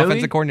 new Billy?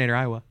 offensive coordinator,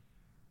 Iowa.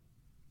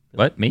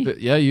 What? Me?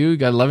 Yeah, you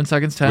got 11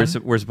 seconds.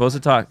 10. We're supposed to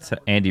talk to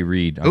Andy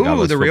Reid on Ooh,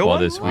 Godless the real Football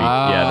one? this week.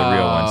 Yeah, the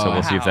real one. So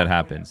we'll see if Wow. that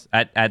happens.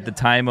 At the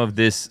time of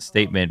this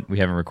statement, we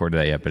haven't recorded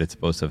that yet, but it's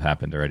supposed to have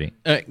happened already.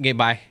 Okay,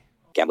 bye.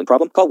 Gambling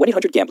problem? Call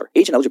 1-800-GAMBLER.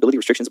 Age and eligibility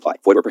restrictions apply.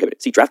 Void where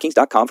prohibited. See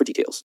DraftKings.com for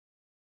details.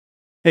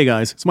 Hey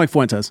guys, it's Mike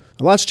Fuentes.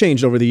 A lot's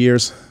changed over the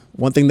years.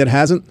 One thing that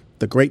hasn't,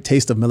 the great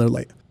taste of Miller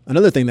Lite.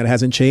 Another thing that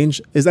hasn't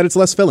changed is that it's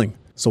less filling.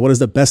 So what is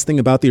the best thing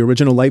about the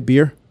original light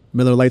beer?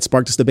 Miller Lite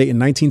sparked this debate in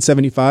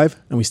 1975,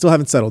 and we still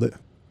haven't settled it.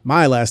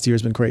 My last year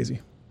has been crazy.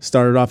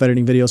 Started off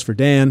editing videos for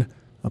Dan,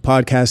 a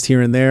podcast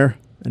here and there,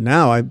 and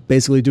now I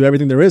basically do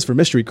everything there is for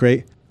Mystery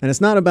Crate. And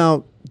it's not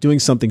about doing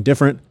something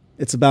different.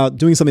 It's about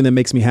doing something that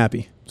makes me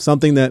happy.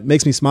 Something that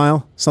makes me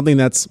smile. Something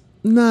that's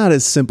not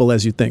as simple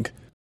as you think.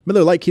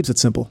 Miller Lite keeps it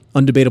simple.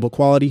 Undebatable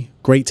quality,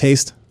 great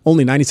taste,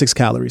 only 96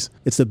 calories.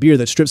 It's the beer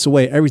that strips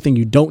away everything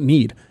you don't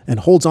need and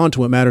holds on to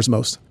what matters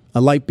most.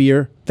 A light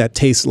beer that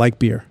tastes like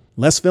beer.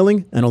 Less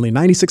filling and only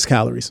 96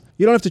 calories.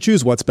 You don't have to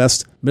choose what's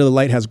best. Miller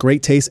Lite has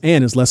great taste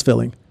and is less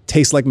filling.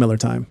 Tastes like Miller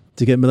time.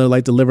 To get Miller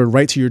Lite delivered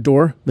right to your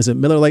door, visit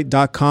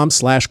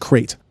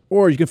MillerLite.com/crate.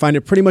 Or you can find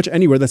it pretty much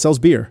anywhere that sells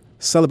beer.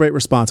 Celebrate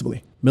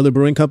responsibly. Miller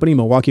Brewing Company,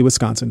 Milwaukee,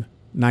 Wisconsin.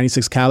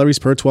 96 calories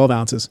per 12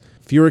 ounces.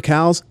 Fewer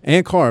calories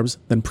and carbs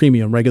than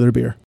premium regular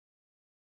beer.